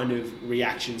kind of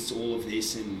reactions to all of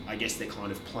this and I guess their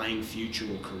kind of playing future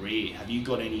or career? Have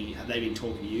they been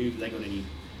talking to you? Have they got any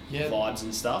vibes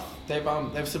and stuff?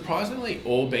 They've surprisingly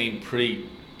all been pretty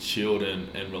chilled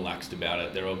and relaxed about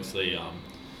it. They're obviously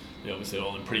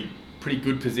all in pretty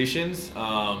good positions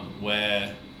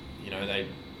where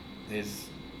there's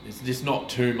just not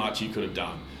too much you could have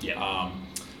done. Yeah.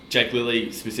 Jake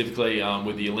Lilly specifically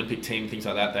with the Olympic team, things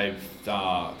like that,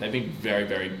 they've been very,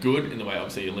 very good in the way.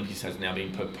 Obviously, the Olympics has now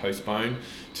been postponed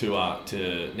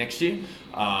to next year.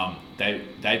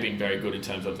 They've been very good in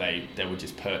terms of they would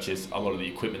just purchase a lot of the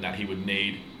equipment that he would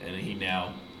need, and he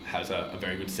now has a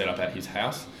very good setup at his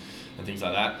house and things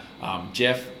like that.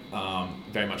 Jeff,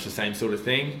 very much the same sort of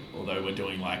thing, although we're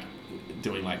doing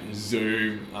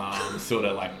Zoom, sort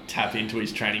of like tap into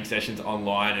his training sessions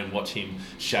online and watch him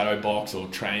shadow box or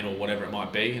train or whatever it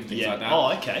might be and things like that.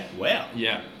 Oh, okay. Wow.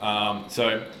 Yeah.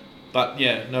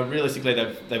 Realistically,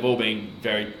 they've all been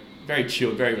very, very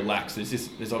chilled, very relaxed.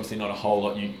 There's obviously not a whole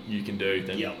lot you can do.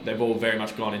 They've all very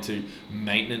much gone into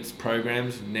maintenance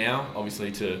programs now,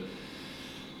 obviously to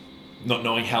not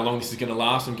knowing how long this is going to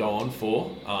last and go on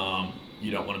for. You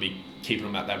don't want to be keeping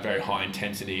them at that very high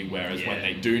intensity, whereas when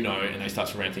they do know and they start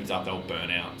to ramp things up, they'll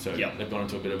burn out. So they've gone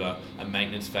into a bit of a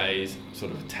maintenance phase,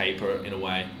 sort of a taper in a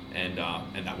way, and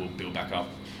that will build back up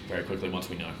very quickly once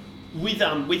we know.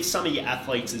 With some of your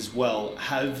athletes as well,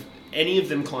 have any of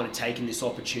them kind of taken this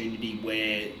opportunity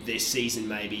where their season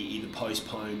may be either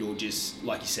postponed or just,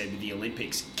 like you said, with the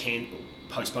Olympics,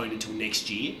 postponed until next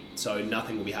year, so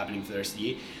nothing will be happening for the rest of the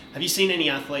year? Have you seen any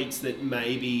athletes that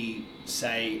maybe,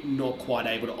 say, not quite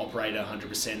able to operate at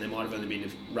 100%, they might have only been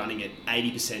running at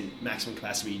 80% maximum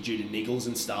capacity due to niggles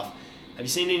and stuff? Have you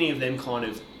seen any of them kind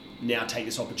of now take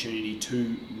this opportunity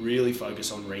to really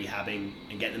focus on rehabbing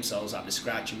and get themselves up to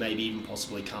scratch and maybe even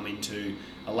possibly come into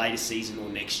a later season or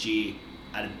next year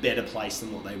at a better place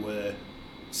than what they were,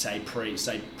 say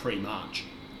pre-March?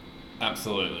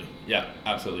 Absolutely. Yeah,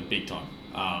 absolutely. Big time.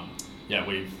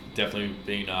 We've definitely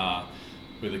been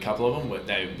with a couple of them.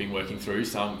 They've been working through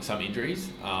some injuries,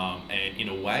 and in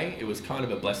a way, it was kind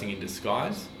of a blessing in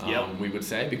disguise. We would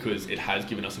say, because it has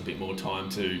given us a bit more time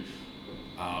to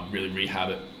really rehab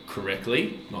it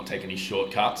correctly, not take any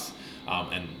shortcuts.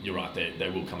 And you're right, they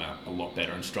will come out a lot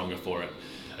better and stronger for it.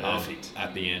 Perfect.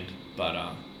 At the end, but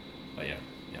yeah,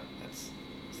 that's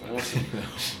awesome.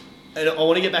 And I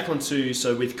want to get back onto,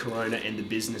 so with Corona and the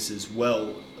business as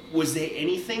well, was there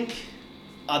anything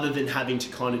other than having to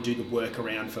kind of do the work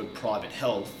around for private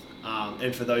health?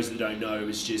 And for those that don't know, it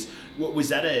was just, was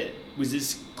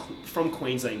this from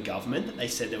Queensland government that they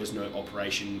said there was no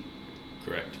operation?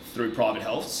 Correct. Through private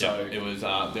health. So it was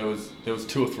there was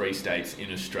 2 or 3 states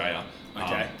in Australia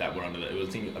that were under that.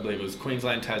 I believe it was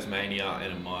Queensland, Tasmania,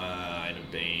 and it might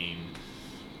have been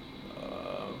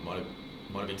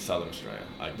Southern Australia.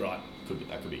 Right.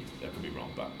 That could be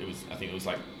wrong, but I think it was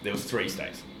like there was 3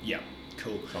 states. Yeah.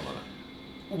 Cool. Something like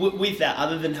that. With that,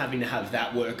 other than having to have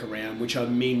that workaround, which I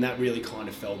mean that really kind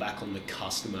of fell back on the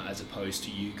customer as opposed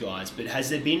to you guys, but has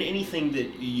there been anything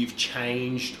that you've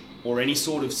changed or any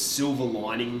sort of silver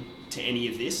lining to any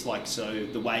of this? Like, so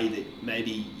the way that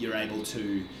maybe you're able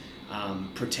to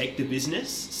protect the business,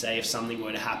 say if something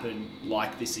were to happen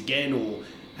like this again, or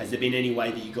has there been any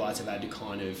way that you guys have had to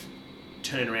kind of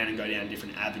turn around and go down a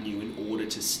different avenue in order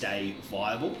to stay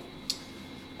viable?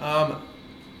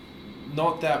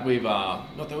 Not that we've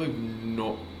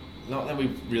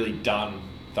really done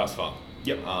thus far.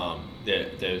 Yep.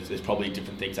 There's probably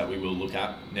different things that we will look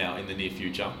at now in the near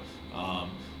future,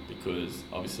 because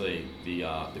obviously the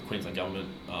Queensland government,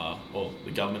 or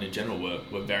the government in general,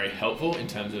 were very helpful in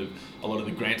terms of a lot of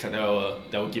the grants that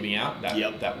they were giving out that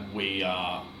we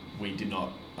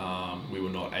were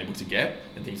not able to get,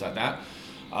 and things like that.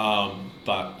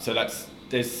 But so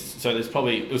there's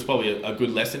probably a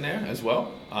good lesson there as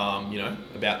well,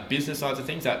 about business sides of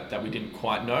things that we didn't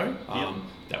quite know,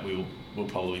 that we'll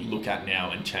probably look at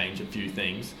now and change a few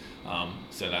things,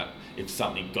 so that if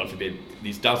something, God forbid,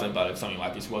 this doesn't, but if something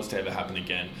like this was to ever happen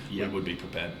again, we would be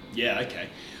prepared. Yeah, okay.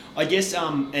 I guess,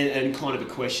 and kind of a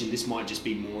question, this might just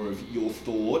be more of your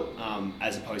thought,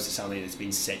 as opposed to something that's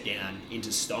been set down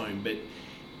into stone, but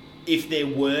if there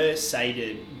were, say,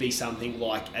 to be something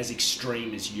like as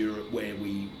extreme as Europe, where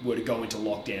we were to go into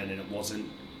lockdown and it wasn't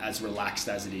as relaxed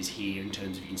as it is here in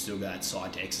terms of you can still go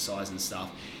outside to exercise and stuff,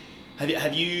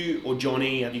 have you or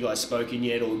Johnny, have you guys spoken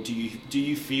yet, or do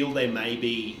you feel there may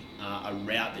be a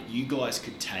route that you guys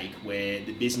could take where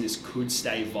the business could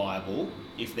stay viable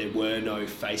if there were no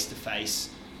face-to-face,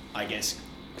 I guess,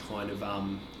 kind of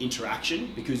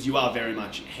interaction, because you are very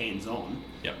much hands-on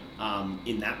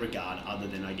in that regard, other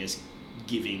than, I guess,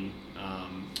 giving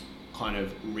kind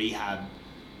of rehab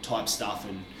type stuff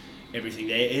and everything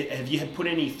there. Have you put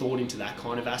any thought into that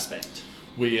kind of aspect?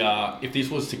 We if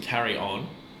this was to carry on,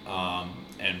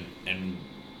 and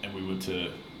we were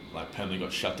to permanently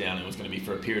got shut down and it was going to be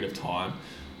for a period of time,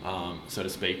 so to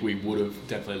speak, we would have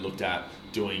definitely looked at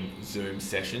doing Zoom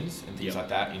sessions and things like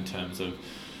that, in terms of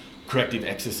corrective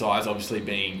exercise obviously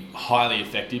being highly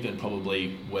effective, and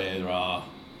probably where our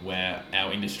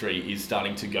industry is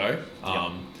starting to go.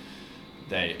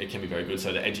 It can be very good.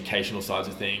 So the educational sides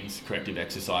of things, corrective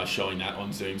exercise, showing that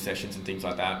on Zoom sessions and things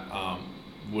like that,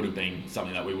 would have been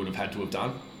something that we would have had to have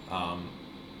done,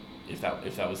 if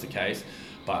that was the case.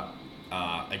 But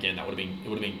again, it would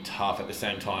have been tough. At the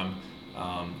same time,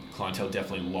 clientele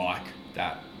definitely like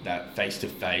that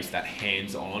face-to-face, that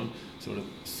hands-on sort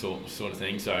of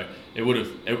thing. So it would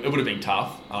have been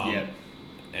tough.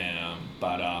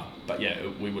 But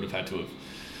we would have had to have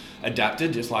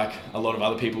adapted, just like a lot of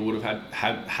other people would have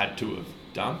had to have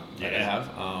done. They have.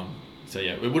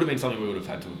 It would have been something we would have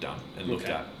had to have done and looked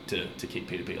at to keep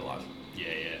P2P alive.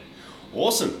 Yeah.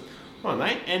 Awesome. Right,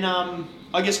 mate. And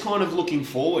I guess kind of looking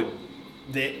forward,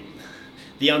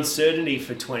 the uncertainty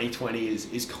for 2020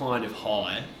 is kind of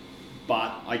high,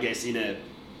 but I guess in a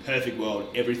perfect world,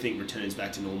 everything returns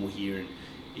back to normal here in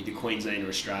either Queensland or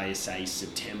Australia, say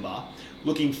September.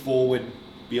 Looking forward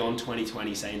beyond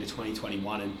 2020, say into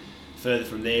 2021 and further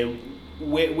from there,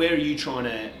 where are you trying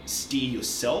to steer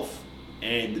yourself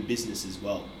and the business as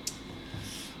well?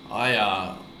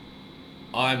 I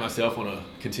myself want to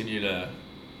continue to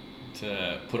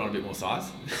put on a bit more size.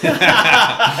 Is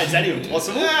that even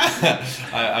possible?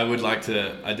 I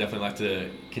definitely like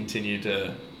to continue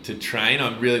to train.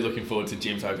 I'm really looking forward to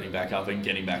gyms opening back up and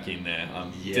getting back in there.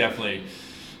 I'm definitely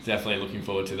looking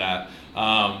forward to that.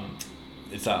 I'm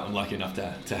lucky enough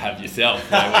to have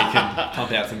yourself, where we can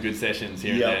pump out some good sessions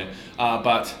here and there.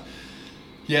 But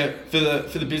yeah, for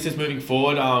the business moving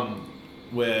forward,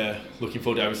 we're looking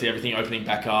forward to obviously everything opening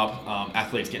back up,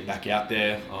 athletes getting back out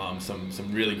there, some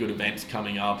really good events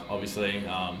coming up. Obviously,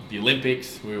 the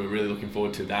Olympics, we were really looking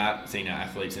forward to that, seeing our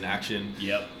athletes in action.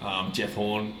 Yep. Jeff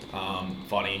Horn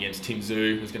fighting against Tim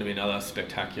Zhu is going to be another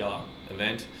spectacular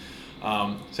event.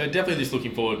 So definitely just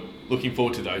looking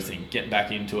forward to those things, getting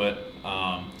back into it.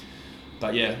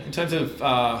 But yeah, in terms of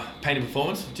pain and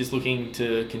performance, just looking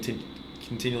to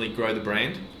continually grow the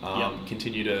brand,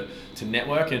 continue to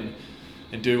network and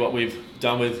do what we've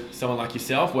done with someone like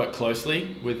yourself, work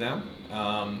closely with them,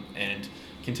 and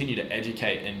continue to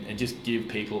educate and just give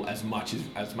people as much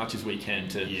as we can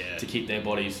to keep their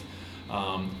bodies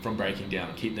from breaking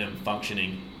down, keep them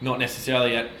functioning, not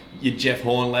necessarily at your Jeff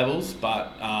Horn levels,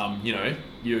 but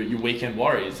your weekend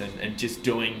warriors and just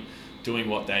doing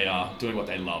what they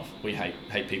love. We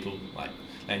hate people like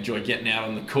they enjoy getting out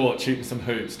on the court, shooting some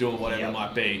hoops, doing whatever it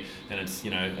might be, and it's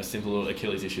a simple little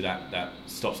Achilles issue that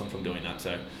stops them from doing that.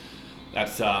 So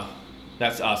that's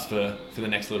us for the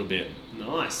next little bit.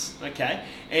 Nice. Okay.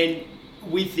 And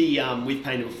with the with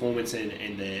Pain and Performance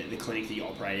and the clinic that you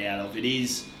operate out of, it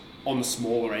is on the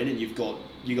smaller end, and you've got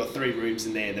 3 rooms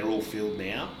in there. They're all filled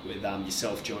now with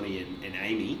yourself, Johnny, and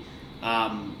Amy.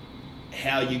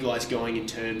 How are you guys going in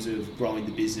terms of growing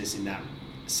the business in that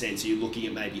sense? Are you looking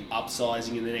at maybe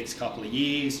upsizing in the next couple of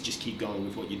years? Just keep going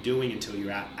with what you're doing until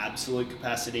you're at absolute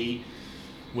capacity?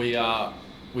 We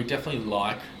definitely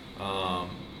like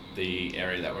the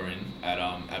area that we're in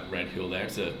at Red Hill there.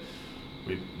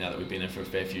 Now that we've been there for a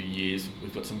fair few years,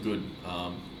 we've got some good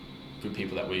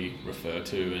people that we refer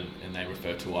to and they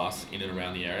refer to us in and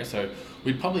around the area. So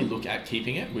we'd probably look at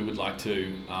keeping it. We would like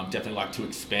to definitely like to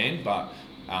expand, but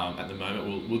at the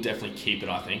moment we'll definitely keep it.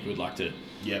 I think we'd like to.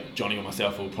 Yep. Johnny or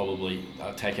myself will probably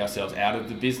take ourselves out of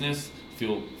the business,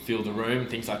 fill the room,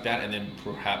 things like that, and then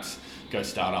perhaps go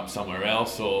start up somewhere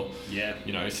else, or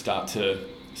start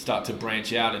to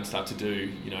branch out and start to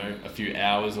do a few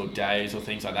hours or days or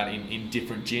things like that in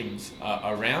different gyms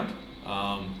around.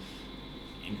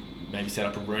 Maybe set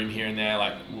up a room here and there.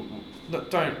 Like,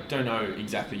 don't know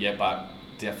exactly yet, but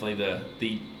definitely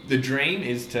the dream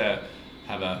is to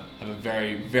have a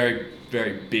very, very,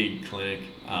 very big clinic.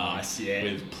 Nice, yeah.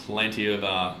 With plenty of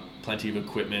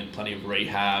equipment, plenty of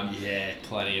rehab,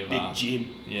 plenty of big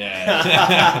gym,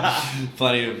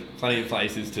 plenty of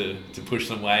places to push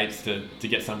some weights, to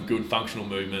get some good functional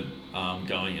movement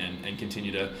going, and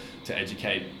continue to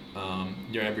educate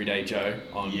your everyday Joe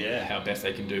on how best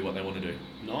they can do what they want to do.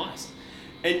 Nice.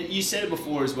 And you said it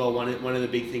before as well. One of the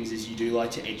big things is you do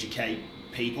like to educate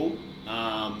people.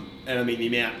 And I mean, the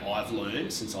amount I've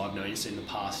learned since I've known you in the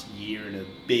past year and a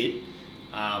bit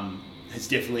has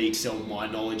definitely excelled my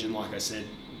knowledge. And like I said,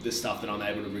 the stuff that I'm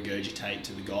able to regurgitate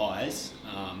to the guys,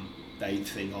 they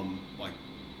think I'm like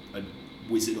a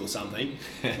wizard or something,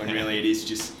 when really it is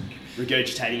just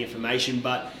regurgitating information.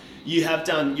 But you've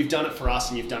done it for us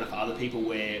and you've done it for other people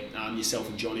where yourself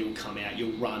and Johnny will come out,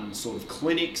 you'll run sort of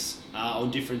clinics on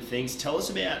different things. Tell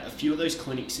us about a few of those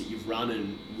clinics that you've run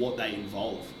and what they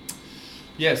involve.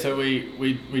 Yeah, so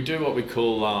we do what we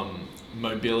call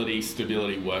mobility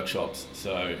stability workshops.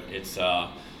 So it's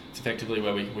effectively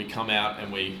where we come out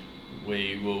and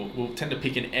we'll tend to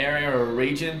pick an area or a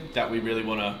region that we really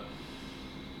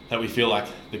that we feel like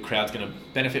the crowd's going to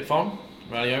benefit from,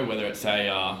 right? Whether it's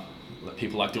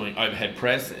people like doing overhead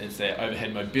press, it's their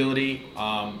overhead mobility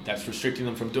that's restricting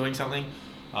them from doing something.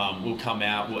 We'll come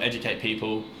out, we'll educate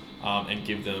people and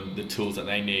give them the tools that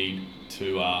they need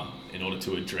in order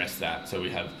to address that. So we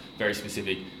have very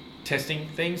specific testing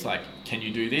things like, can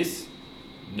you do this?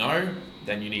 No?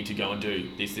 Then you need to go and do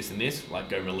this, and this, like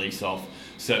go release off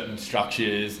certain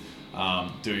structures,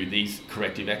 do these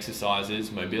corrective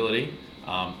exercises, mobility,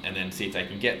 and then see if they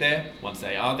can get there. Once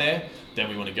they are there, then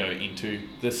we want to go into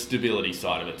the stability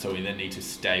side of it. So we then need to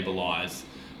stabilize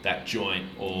that joint,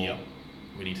 or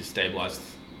we need to stabilize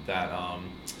that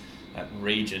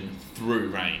region through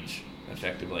range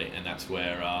effectively, and that's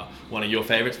where one of your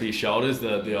favorites for your shoulders,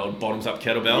 the old bottoms up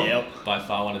kettlebell, by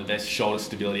far one of the best shoulder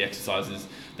stability exercises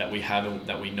that we have and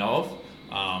that we know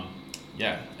of.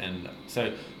 And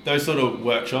so those sort of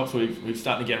workshops we've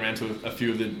started to get around to a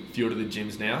few of the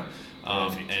gyms now,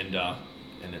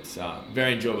 and it's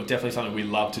very enjoyable. Definitely something we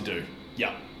love to do.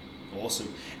 Yeah,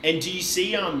 awesome. And do you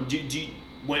see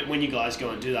when you guys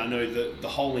go and do that? I know that the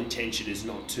whole intention is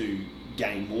not to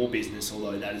gain more business,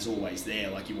 although that is always there.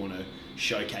 Like, you want to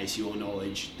showcase your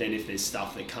knowledge. Then if there's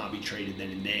stuff that can't be treated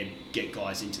then and there, get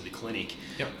guys into the clinic.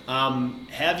 How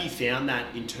have you found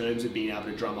that in terms of being able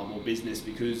to drum up more business?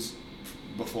 Because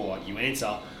before you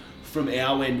answer, from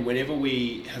our end, whenever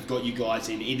we have got you guys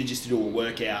in, either just to do a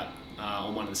workout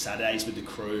on one of the Saturdays with the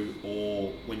crew,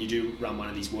 or when you do run one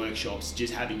of these workshops,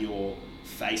 just having your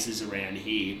faces around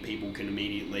here, people can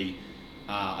immediately,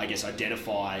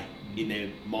 identify in their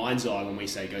mind's eye when we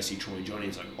say go see Troy and Johnny.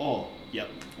 It's like, oh, yep,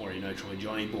 already know Troy and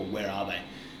Johnny, but where are they?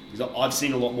 Because I've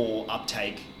seen a lot more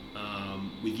uptake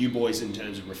with you boys in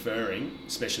terms of referring,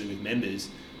 especially with members.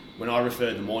 When I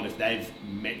refer them on, if they've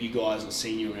met you guys or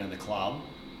seen you around the club,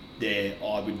 I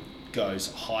would go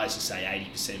as high as to say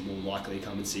 80% more likely to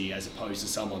come and see you, as opposed to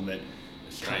someone that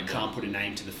can't put a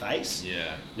name to the face.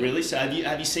 Yeah. Really? So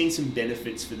have you seen some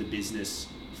benefits for the business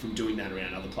from doing that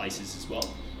around other places as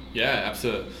well? Yeah,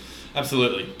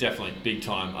 absolutely, definitely, big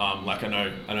time.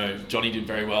 I know Johnny did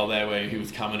very well there, where he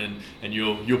was coming and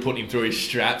you're putting him through his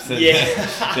straps, and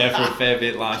there for a fair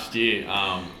bit last year.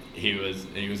 He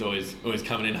was always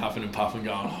coming in huffing and puffing,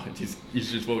 going, you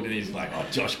just walked in, he's like, oh,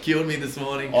 Josh killed me this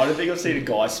morning. I don't think I've seen a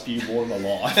guy spew more in my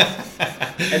life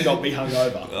and not be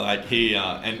hungover.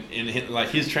 Like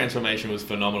his transformation was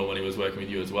phenomenal when he was working with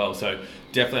you as well. So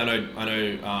definitely, I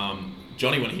know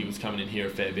Johnny, when he was coming in here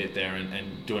a fair bit there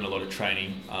and doing a lot of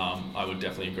training, I would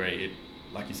definitely agree.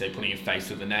 Like you say, putting a face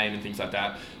to the name and things like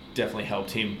that definitely helped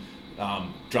him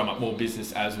drum up more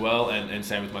business as well, and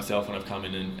same with myself when I've come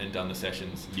in and done the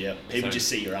sessions. Yeah, people just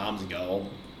see your arms and go,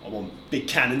 I want big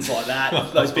cannons like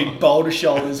that, those big boulder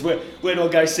shoulders. Where do I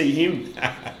go see him?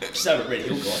 Just over at Red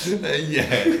Hill, guys.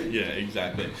 Yeah,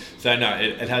 exactly. So no,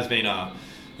 it has been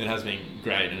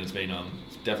great, and it's been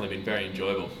definitely been very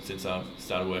enjoyable since I've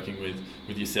started working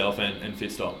with yourself and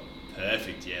Fitstop.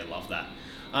 Perfect. Yeah, love that.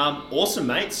 Awesome,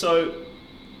 mate. So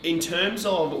in terms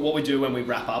of what we do when we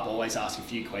wrap up, I always ask a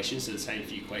few questions, so the same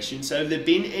few questions. So have there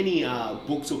been any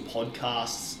books or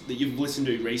podcasts that you've listened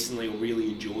to recently or really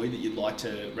enjoyed that you'd like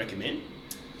to recommend?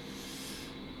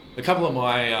 A couple of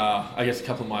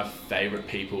my favourite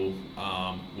people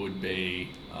would be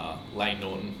Lane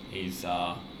Norton. He's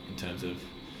in terms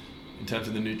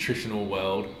of the nutritional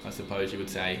world, I suppose you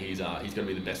would say he's got to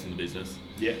be the best in the business.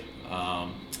 Yeah.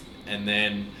 And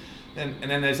then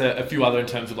there's a few other in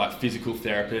terms of like physical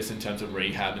therapists, in terms of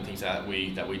rehab and things that we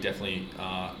definitely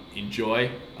enjoy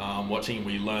watching.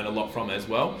 We learn a lot from as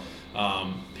well.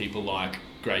 People like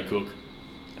Gray Cook.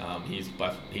 He's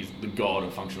the god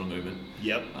of functional movement.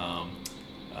 Yep.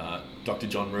 Dr.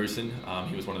 John Roosen.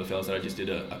 He was one of the fellas that I just did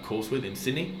a course with in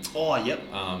Sydney. Oh, yep.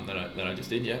 That I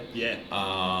just did. Yeah. Yeah.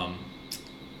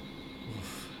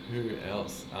 Who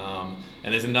else?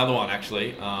 And there's another one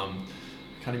actually.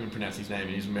 Can't even pronounce his name.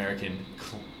 He's American.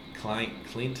 Clint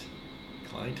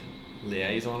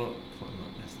Liaison or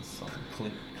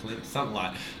Clint, something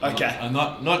like. Okay. I'm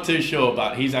not too sure,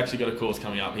 but he's actually got a course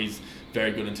coming up. He's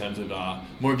very good in terms of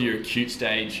more of your acute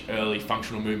stage, early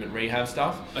functional movement rehab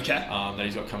stuff. Okay. That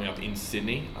he's got coming up in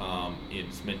Sydney.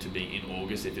 It's meant to be in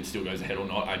August. If it still goes ahead or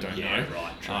not, I don't know.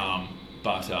 Right.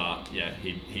 But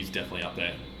he's definitely up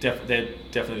there. They're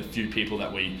definitely the few people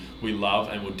that we love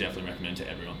and would definitely recommend to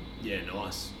everyone. Yeah,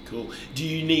 nice, cool. Do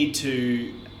you need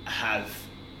to have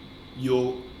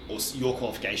your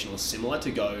qualification or similar to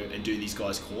go and do these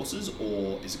guys' courses,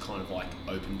 or is it kind of like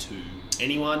open to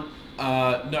anyone?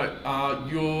 No,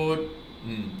 you're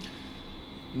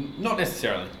not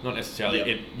necessarily.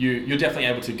 Yep. You're definitely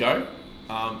able to go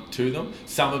to them.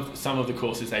 Some of the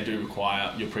courses, they do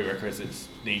require your prerequisites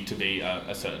need to be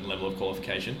a certain level of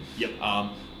qualification. Yep.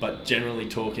 But generally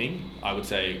talking, I would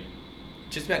say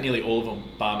just about nearly all of them,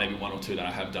 bar maybe one or two that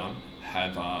I have done,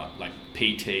 have like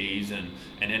PTs and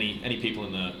any people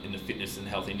in the fitness and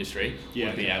health industry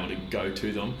would be able to go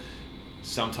to them.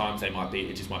 Sometimes it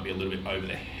just might be a little bit over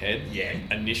the head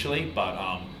initially, but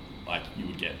like you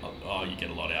get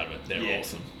a lot out of it. They're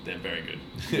awesome. They're very good.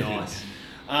 Nice.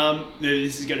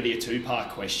 This is going to be a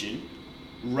two-part question.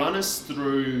 Run us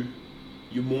through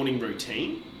your morning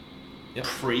routine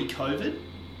pre-COVID,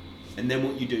 and then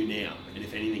what you do now, and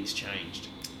if anything's changed.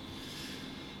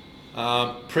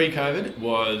 Pre-COVID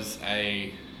was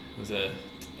a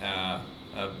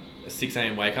 6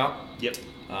 a.m. wake up. Yep.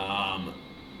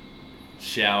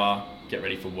 Shower, get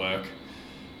ready for work.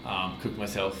 Cook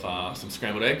myself some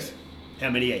scrambled eggs. How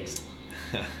many eggs?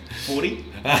 40?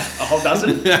 A whole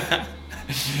dozen?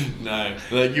 No,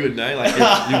 well, you would know. Like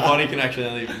your body can actually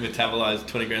only metabolize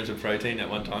 20 grams of protein at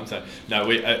one time. So no,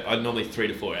 I normally 3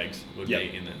 to 4 eggs would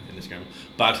be in the scramble.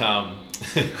 But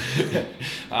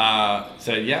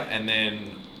so yeah, and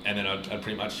then I'd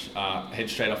pretty much head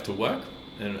straight off to work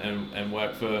and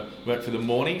work for the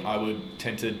morning. I would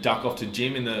tend to duck off to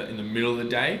gym in the middle of the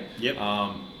day. Yep.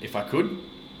 If I could,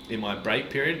 in my break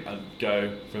period, I'd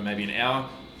go for maybe an hour,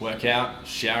 work out,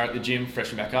 shower at the gym,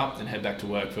 freshen back up, and head back to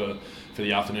work for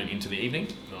the afternoon into the evening.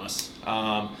 Nice.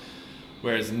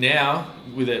 Whereas now,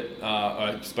 with it,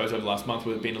 I suppose over the last month,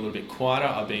 with it being a little bit quieter,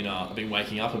 I've been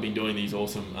waking up. I've been doing these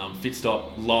awesome Fit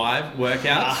Stop live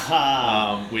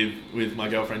workouts with my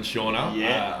girlfriend Shauna.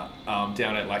 Yeah.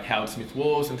 Down at like Howard Smith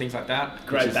Wharves and things like that.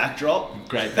 Great backdrop.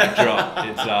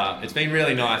 It's been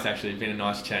really nice actually. It's been a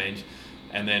nice change,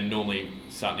 and then normally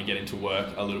starting to get into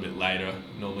work a little bit later,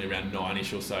 normally around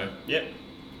 9ish or so. Yep.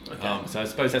 Okay. So I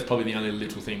suppose that's probably the only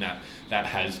little thing that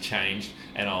has changed,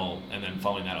 and then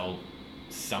following that I'll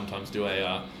sometimes do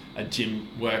a gym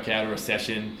workout or a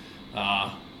session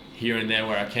here and there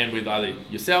where I can with either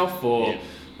yourself or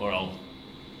I'll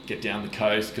get down the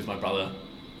coast because my brother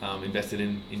invested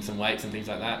in some weights and things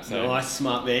like that. So nice,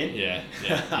 smart man. Yeah,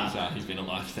 he's been a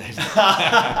lifesaver.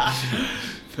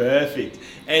 Perfect.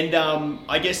 And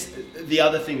I guess the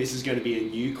other thing, this is going to be a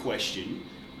new question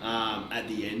at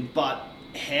the end, but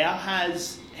how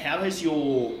has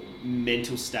your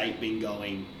mental state been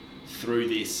going through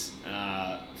this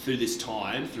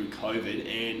time, through COVID,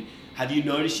 and have you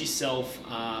noticed yourself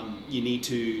you need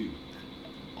to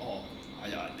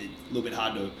a little bit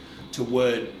hard to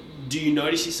word, do you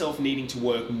notice yourself needing to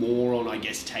work more on, I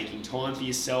guess, taking time for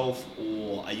yourself,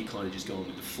 or are you kind of just going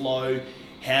with the flow?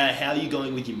 How are you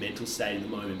going with your mental state at the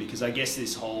moment? Because I guess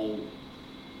this whole,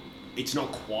 it's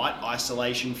not quite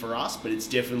isolation for us, but it's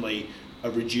definitely a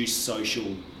reduced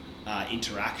social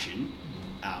interaction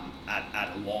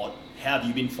at a lot. How have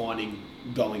you been finding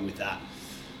going with that?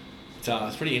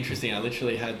 It's pretty interesting. I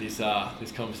literally had this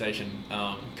conversation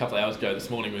a couple of hours ago this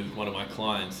morning with one of my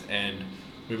clients, and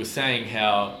we were saying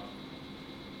how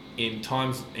in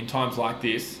times like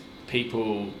this,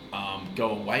 people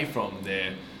go away from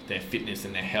their fitness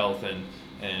and their health and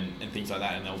things like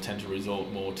that, and they'll tend to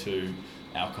resort more to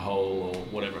alcohol or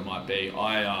whatever it might be.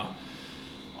 I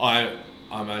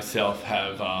myself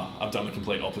have I've done the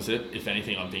complete opposite. If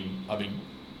anything, I've been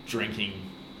drinking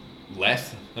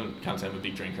less. I can't say I'm a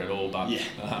big drinker at all, but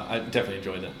I definitely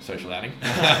enjoy the social outing.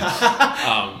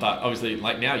 But obviously,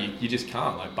 like now, you just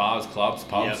can't. Like bars, clubs,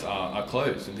 pubs are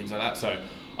closed and thing like that. So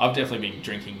I've definitely been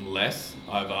drinking less.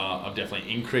 I've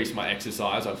definitely increased my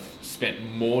exercise. I've spent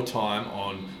more time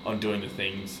on doing the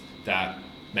things that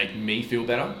make me feel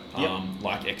better,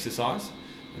 like exercise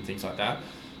and things like that.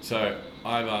 So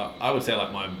I would say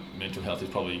like my mental health is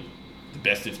probably the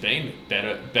best it's been,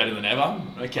 better than ever.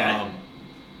 Okay.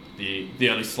 The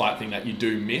only slight thing that you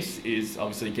do miss is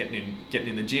obviously getting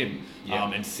in the gym,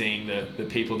 and seeing the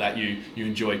people that you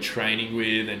enjoy training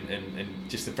with, and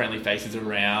just the friendly faces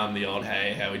around, the old,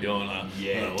 hey, how we doing?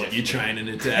 What you training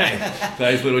today?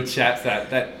 Those little chats that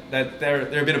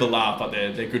they're a bit of a laugh, but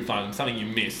they're good fun, something you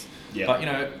miss. Yeah. But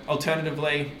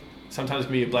alternatively, sometimes it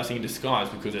can be a blessing in disguise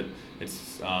because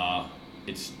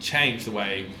it's changed the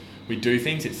way we do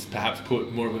things. It's perhaps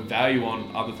put more of a value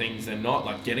on other things than not,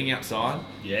 like getting outside.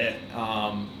 Yeah.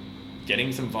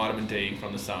 Getting some vitamin D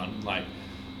from the sun. Like,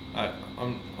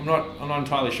 I'm not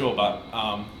entirely sure, but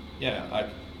like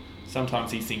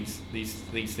sometimes these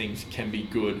things can be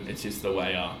good. It's just the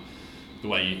way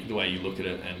you look at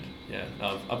it, and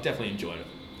I've definitely enjoyed it.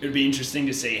 It would be interesting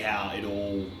to see how it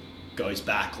all goes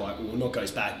back,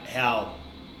 how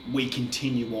we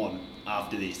continue on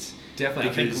after this.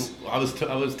 Definitely, because I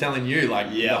was telling you,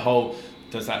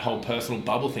 does that whole personal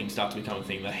bubble thing start to become a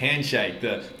thing? The handshake,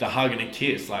 the hug and a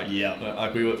kiss, like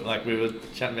we were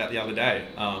chatting about the other day.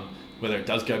 Whether it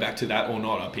does go back to that or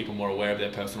not, are people more aware of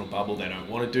their personal bubble? They don't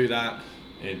want to do that.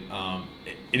 It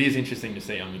is interesting to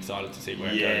see. I'm excited to see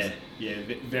where it goes. Yeah,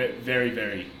 very, very,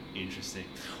 very interesting.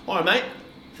 All right, mate.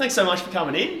 Thanks so much for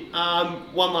coming in.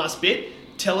 One last bit.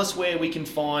 Tell us where we can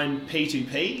find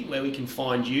P2P, where we can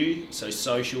find you, so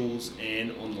socials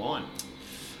and online.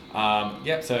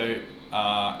 So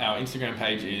our Instagram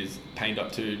page is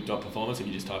pain.2.performance. If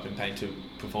you just type in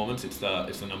pain2performance, it's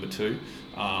the number 2.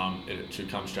 It should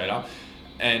come straight up.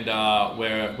 And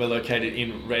we're located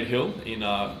in Red Hill in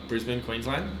Brisbane,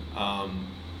 Queensland,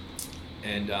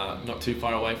 and not too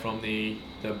far away from the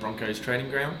Broncos training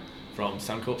ground from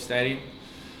Suncorp Stadium.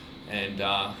 And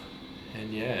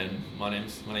my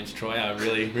name's Troy. I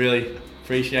really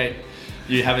appreciate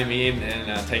you having me in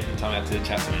and taking the time out to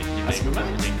chat to me. You've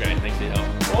been great. Thanks for your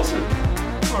help. Awesome.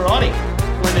 Alrighty,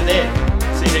 we'll end it there.